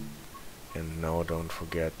 And now don't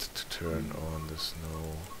forget to turn on the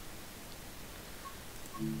snow.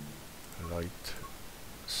 Light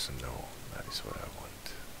snow, that is what I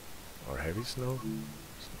want. Or heavy snow?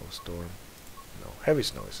 Snowstorm? No, heavy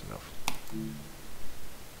snow is enough.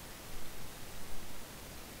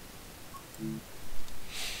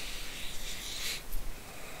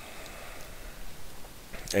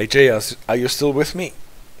 AJ, are you still with me?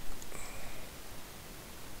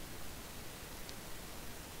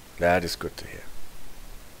 That is good to hear.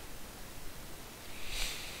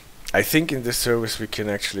 I think in this service we can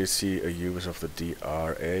actually see a use of the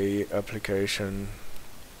DRA application,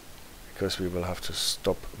 because we will have to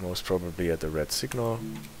stop most probably at the red signal.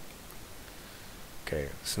 Okay,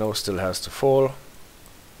 snow still has to fall.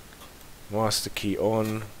 Master key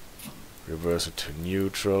on, reverse it to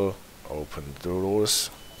neutral, open the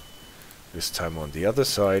doors, this time on the other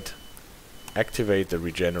side, activate the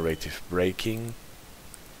regenerative braking.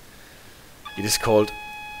 It is called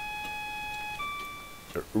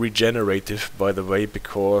regenerative, by the way,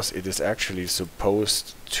 because it is actually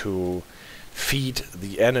supposed to feed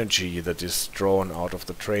the energy that is drawn out of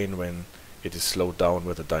the train when it is slowed down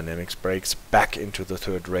with the dynamics brakes back into the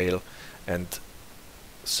third rail, and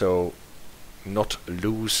so not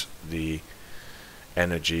lose the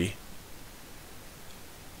energy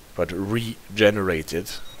but regenerate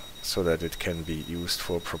it so that it can be used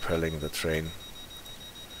for propelling the train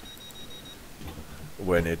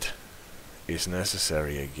when it is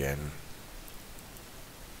necessary again.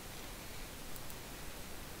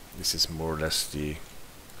 This is more or less the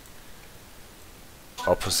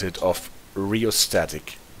opposite of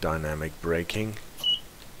rheostatic dynamic braking.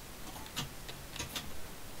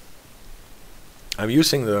 I'm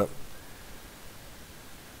using the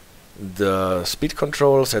speed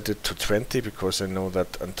control, set it to 20, because I know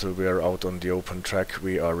that until we are out on the open track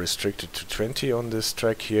we are restricted to 20 on this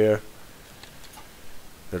track here.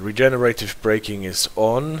 The regenerative braking is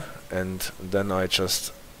on, and then I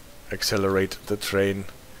just accelerate the train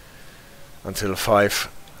until 5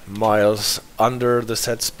 miles under the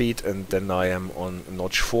set speed, and then I am on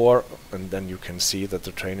notch 4, and then you can see that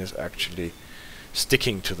the train is actually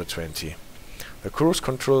sticking to the 20. The cruise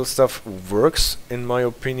control stuff works, in my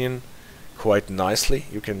opinion, quite nicely.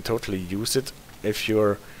 You can totally use it if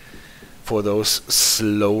you're for those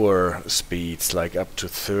slower speeds, like up to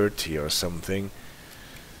 30 or something.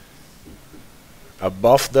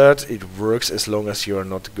 Above that it works as long as you are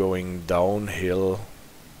not going downhill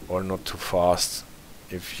or not too fast.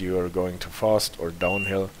 If you are going too fast or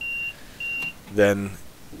downhill, then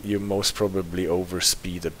you most probably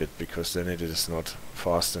overspeed a bit, because then it is not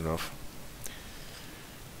fast enough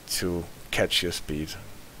to catch your speed.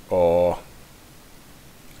 Or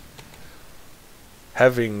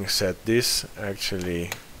having said this,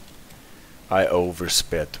 actually I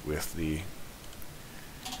oversped with the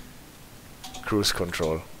cruise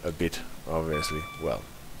control a bit, obviously. Well,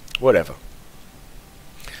 whatever.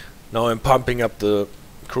 Now I'm pumping up the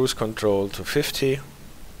cruise control to 50,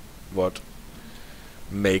 what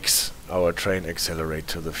makes our train accelerate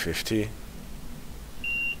to the 50.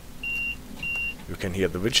 You can hear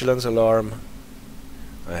the Vigilance alarm.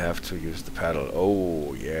 I have to use the paddle.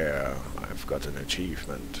 Oh yeah, I've got an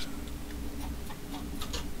achievement.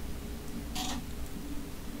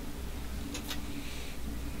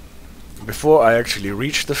 Before I actually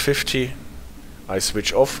reach the 50, I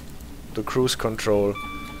switch off the cruise control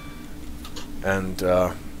and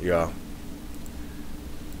yeah,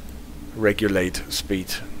 regulate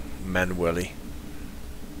speed manually.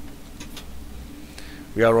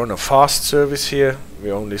 We are on a fast service here.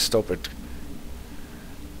 We only stop at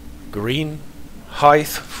Greenhithe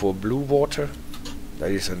for blue water.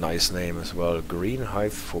 That is a nice name as well.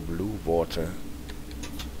 Greenhithe for blue water.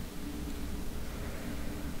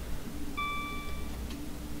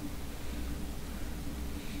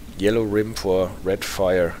 Yellow rim for red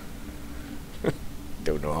fire.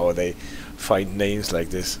 Don't know how they find names like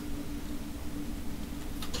this.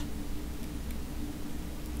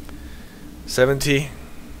 70.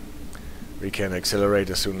 We can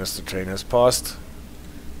accelerate as soon as the train has passed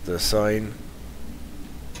the sign.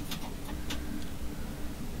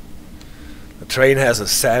 The train has a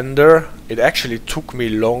sander. It actually took me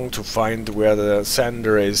long to find where the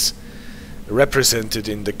sander is represented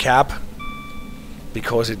in the cab,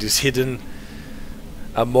 because it is hidden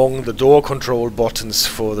among the door control buttons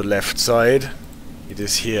for the left side. It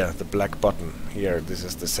is here, the black button. Here, this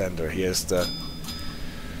is the sander. Here's the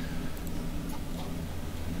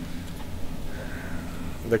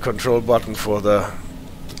control button for the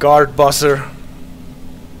guard buzzer.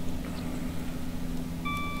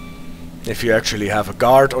 If you actually have a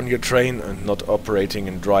guard on your train and not operating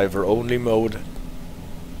in driver only mode.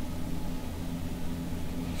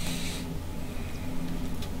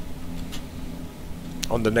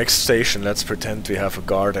 On the next station, let's pretend we have a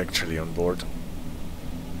guard actually on board.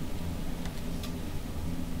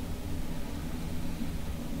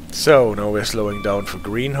 So now we're slowing down for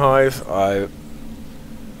Greenhithe. I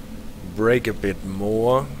brake a bit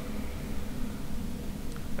more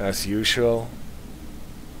as usual,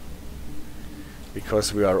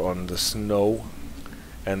 because we are on the snow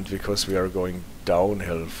and because we are going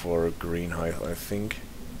downhill for Greenhithe, I think.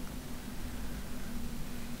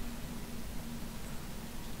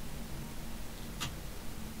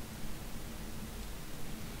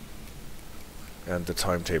 And the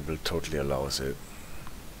timetable totally allows it.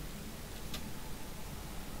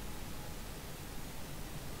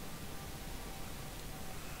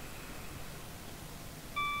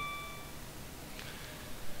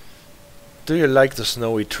 Do you like the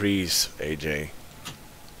snowy trees, AJ?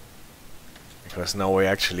 Because now we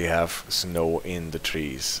actually have snow in the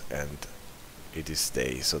trees and it is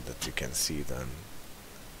day so that you can see them.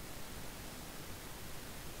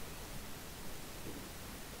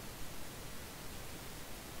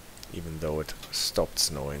 Even though it stopped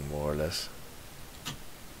snowing more or less.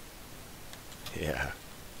 Yeah.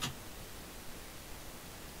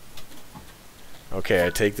 Okay, I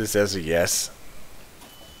take this as a yes.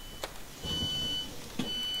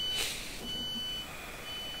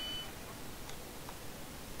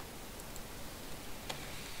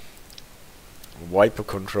 Wiper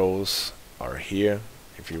controls are here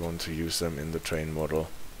if you want to use them in the train model.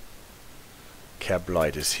 Cab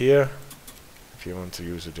light is here. If you want to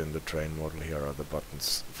use it in the train model, here are the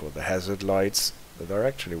buttons for the hazard lights that are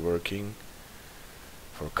actually working.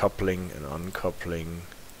 For coupling and uncoupling.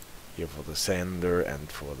 Here for the sender and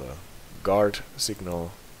for the guard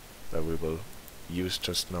signal that we will use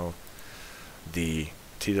just now. The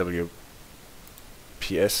TWPS,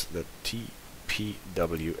 the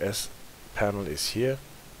TPWS panel is here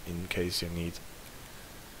in case you need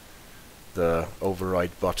the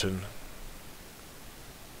override button.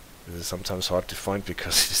 This is sometimes hard to find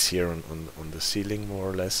because it's here on the ceiling more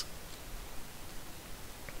or less.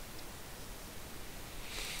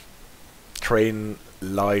 Train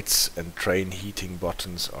lights and train heating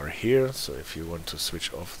buttons are here, so if you want to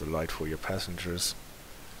switch off the light for your passengers.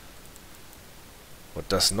 What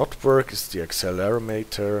does not work is the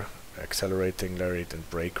accelerometer, accelerating rate and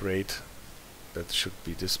brake rate. That should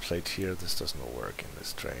be displayed here. This does not work in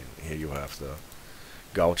this train. Here you have the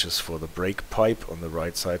gouges for the brake pipe on the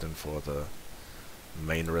right side and for the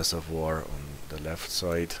main reservoir on the left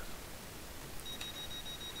side.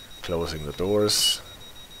 Closing the doors.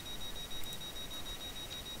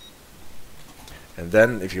 And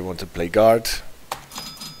then if you want to play guard,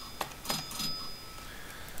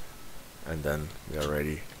 and then we are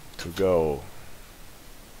ready to go.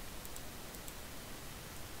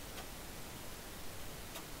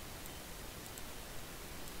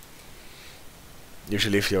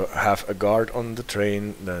 Usually if you have a guard on the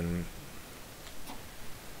train, then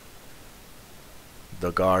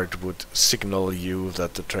the guard would signal you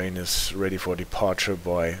that the train is ready for departure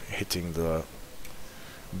by hitting the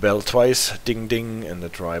bell twice, ding ding, and the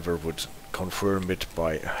driver would confirm it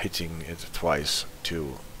by hitting it twice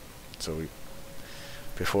too. So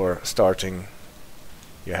before starting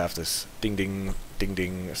you have this ding ding ding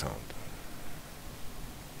ding sound.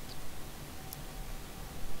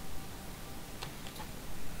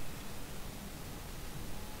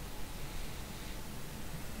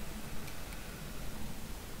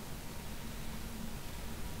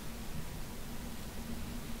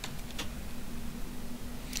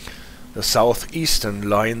 the Southeastern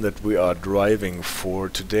line that we are driving for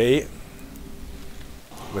today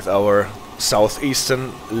with our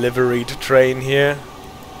Southeastern liveried train here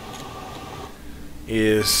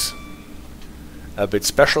is a bit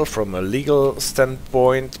special from a legal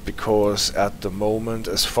standpoint, because at the moment,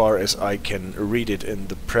 as far as I can read it in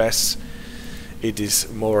the press, it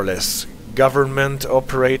is more or less government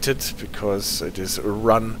operated, because it is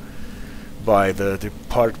run by the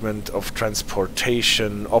Department of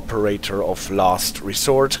Transportation, operator of last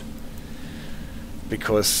resort,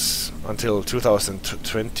 because until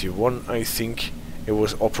 2021 I think it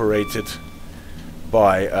was operated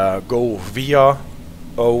by a Go Via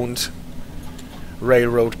owned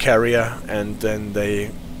railroad carrier, and then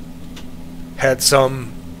they had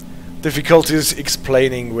some difficulties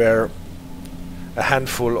explaining where a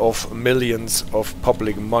handful of millions of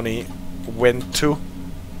public money went to,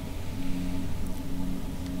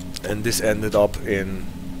 and this ended up in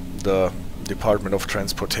the Department of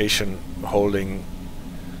Transportation holding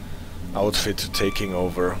outfit taking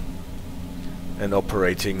over and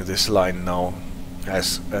operating this line now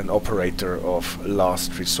as an operator of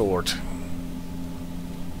last resort,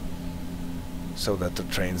 so that the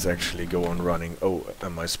trains actually go on running. Oh,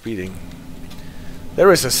 am I speeding?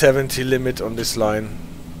 There is a 70 limit on this line.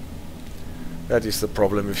 That is the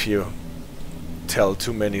problem if you tell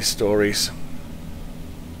too many stories.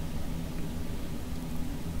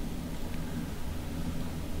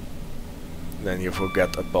 Then you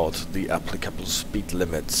forget about the applicable speed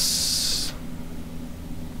limits.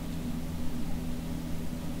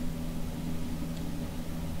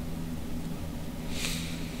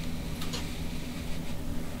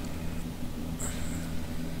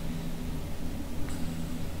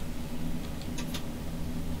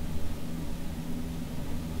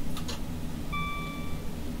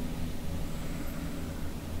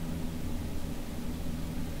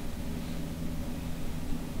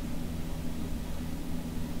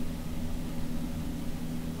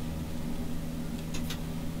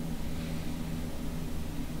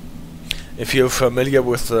 If you're familiar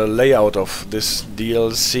with the layout of this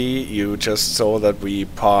DLC, you just saw that we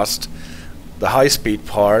passed the high-speed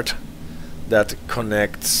part that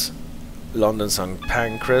connects London St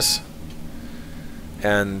Pancras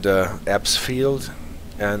and Ebbsfield,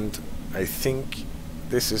 and I think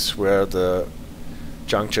this is where the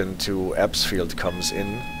junction to Ebbsfield comes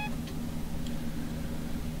in.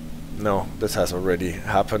 No, this has already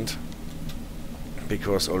happened,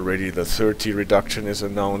 because already the 30 reduction is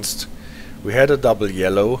announced. We had a double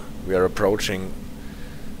yellow, we are approaching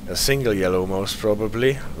a single yellow most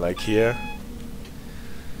probably, like here.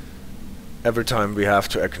 Every time we have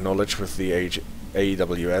to acknowledge with the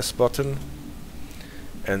AWS button,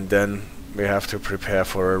 and then we have to prepare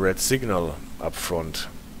for a red signal up front.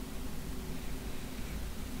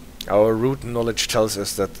 Our route knowledge tells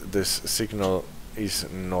us that this signal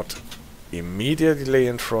is not immediately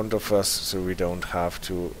in front of us, so we don't have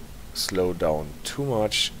to slow down too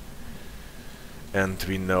much. And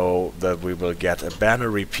we know that we will get a banner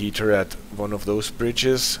repeater at one of those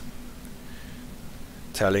bridges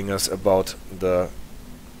telling us about the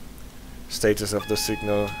status of the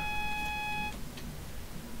signal.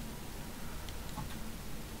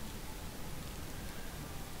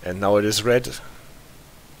 And now it is red,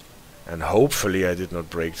 and hopefully I did not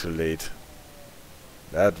brake too late.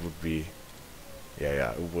 That would be...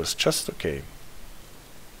 yeah, it was just okay.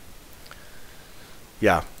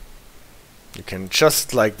 Yeah. You can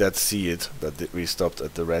just like that see it, that we stopped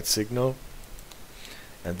at the red signal.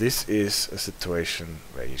 And this is a situation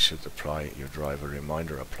where you should apply your driver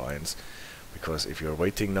reminder appliance, because if you're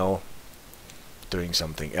waiting now, doing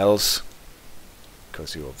something else,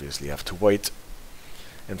 because you obviously have to wait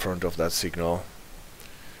in front of that signal,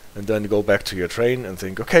 and then go back to your train and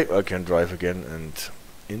think, okay, I can drive again, and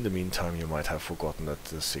in the meantime you might have forgotten that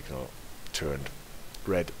the signal turned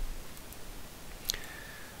red.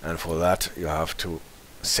 And for that you have to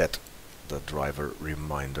set the driver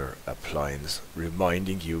reminder appliance,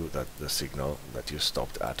 reminding you that the signal that you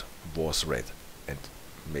stopped at was red, and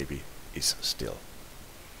maybe is still.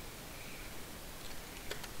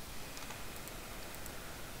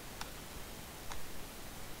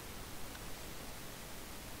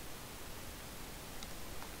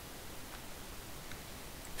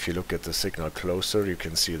 If you look at the signal closer, you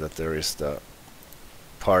can see that there is the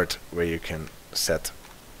part where you can set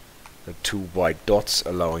the two white dots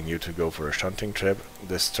allowing you to go for a shunting trip.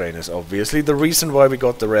 This train is obviously the reason why we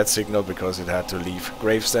got the red signal, because it had to leave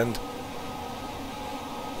Gravesend.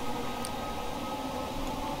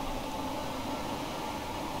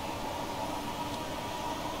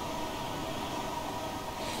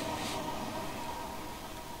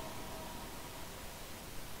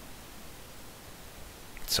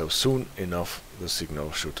 So soon enough the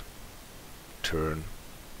signal should turn,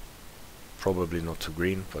 probably not to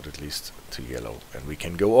green, but at least to yellow, and we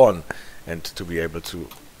can go on. And to be able to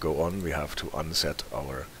go on, we have to unset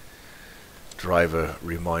our driver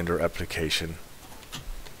reminder application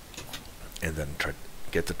and then try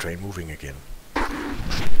get the train moving again.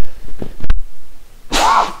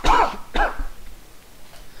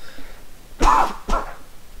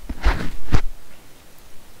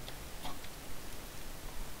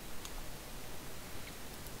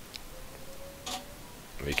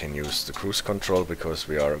 We can use the cruise control because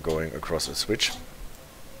we are going across a switch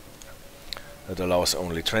that allows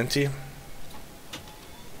only 20.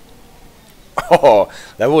 Oh,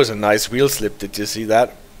 that was a nice wheel slip. Did you see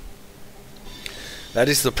that? That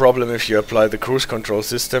is the problem if you apply the cruise control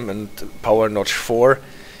system and power notch 4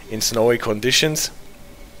 in snowy conditions.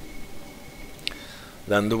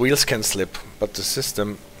 Then the wheels can slip, but the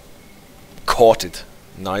system caught it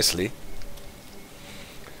nicely,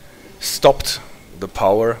 stopped the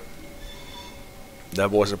power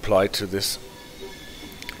that was applied to this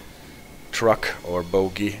truck or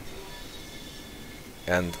bogie,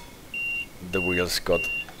 and the wheels got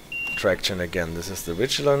traction again. This is the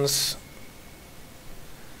Vigilance.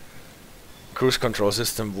 Cruise control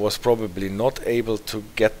system was probably not able to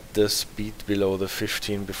get the speed below the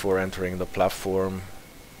 15 before entering the platform.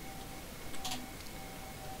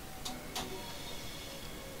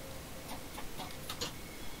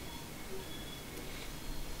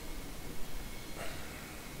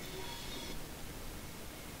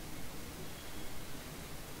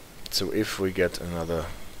 So if we get another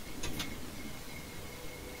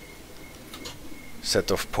set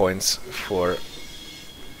of points for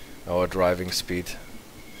our driving speed.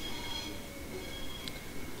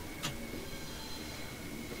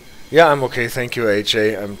 Yeah, I'm okay, thank you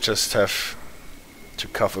AJ. I just have to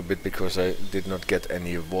cough a bit because I did not get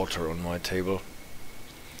any water on my table.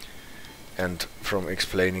 And from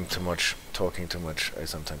explaining too much, talking too much, I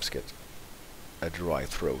sometimes get a dry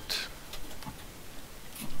throat.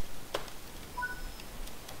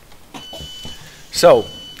 So,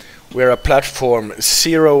 we're at platform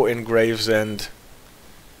 0 in Gravesend.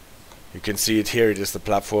 You can see it here. It is the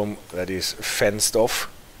platform that is fenced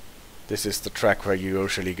off. This is the track where you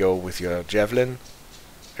usually go with your javelin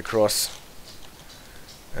across.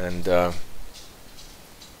 And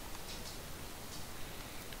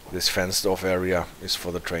this fenced off area is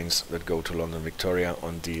for the trains that go to London Victoria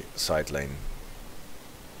on the side lane.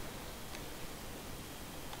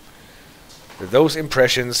 With those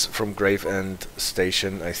impressions from Gravesend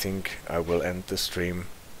station, I think I will end the stream.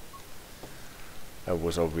 That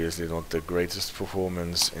was obviously not the greatest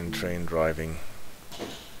performance in train driving,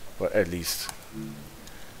 but at least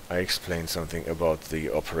I explained something about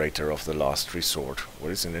the operator of the last resort.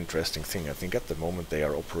 What is an interesting thing, I think at the moment they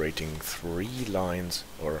are operating 3 lines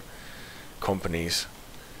or companies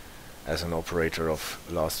as an operator of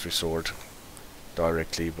last resort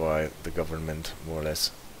directly by the government, more or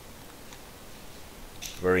less.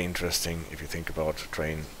 Very interesting if you think about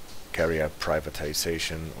train carrier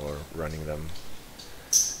privatization or running them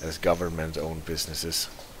as government-owned businesses.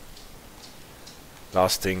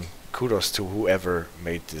 Last thing, kudos to whoever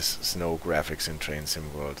made this snow graphics in Train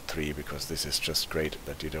Sim World 3, because this is just great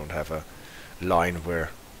that you don't have a line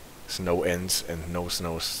where snow ends and no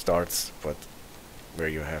snow starts, but where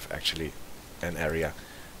you have actually an area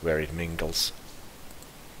where it mingles.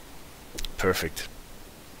 Perfect.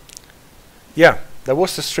 Yeah, that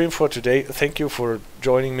was the stream for today. Thank you for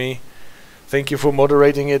joining me. Thank you for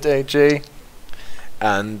moderating it, AJ.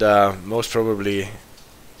 And most probably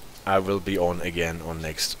I will be on again on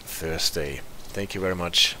next Thursday. Thank you very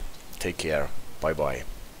much. Take care. Bye bye.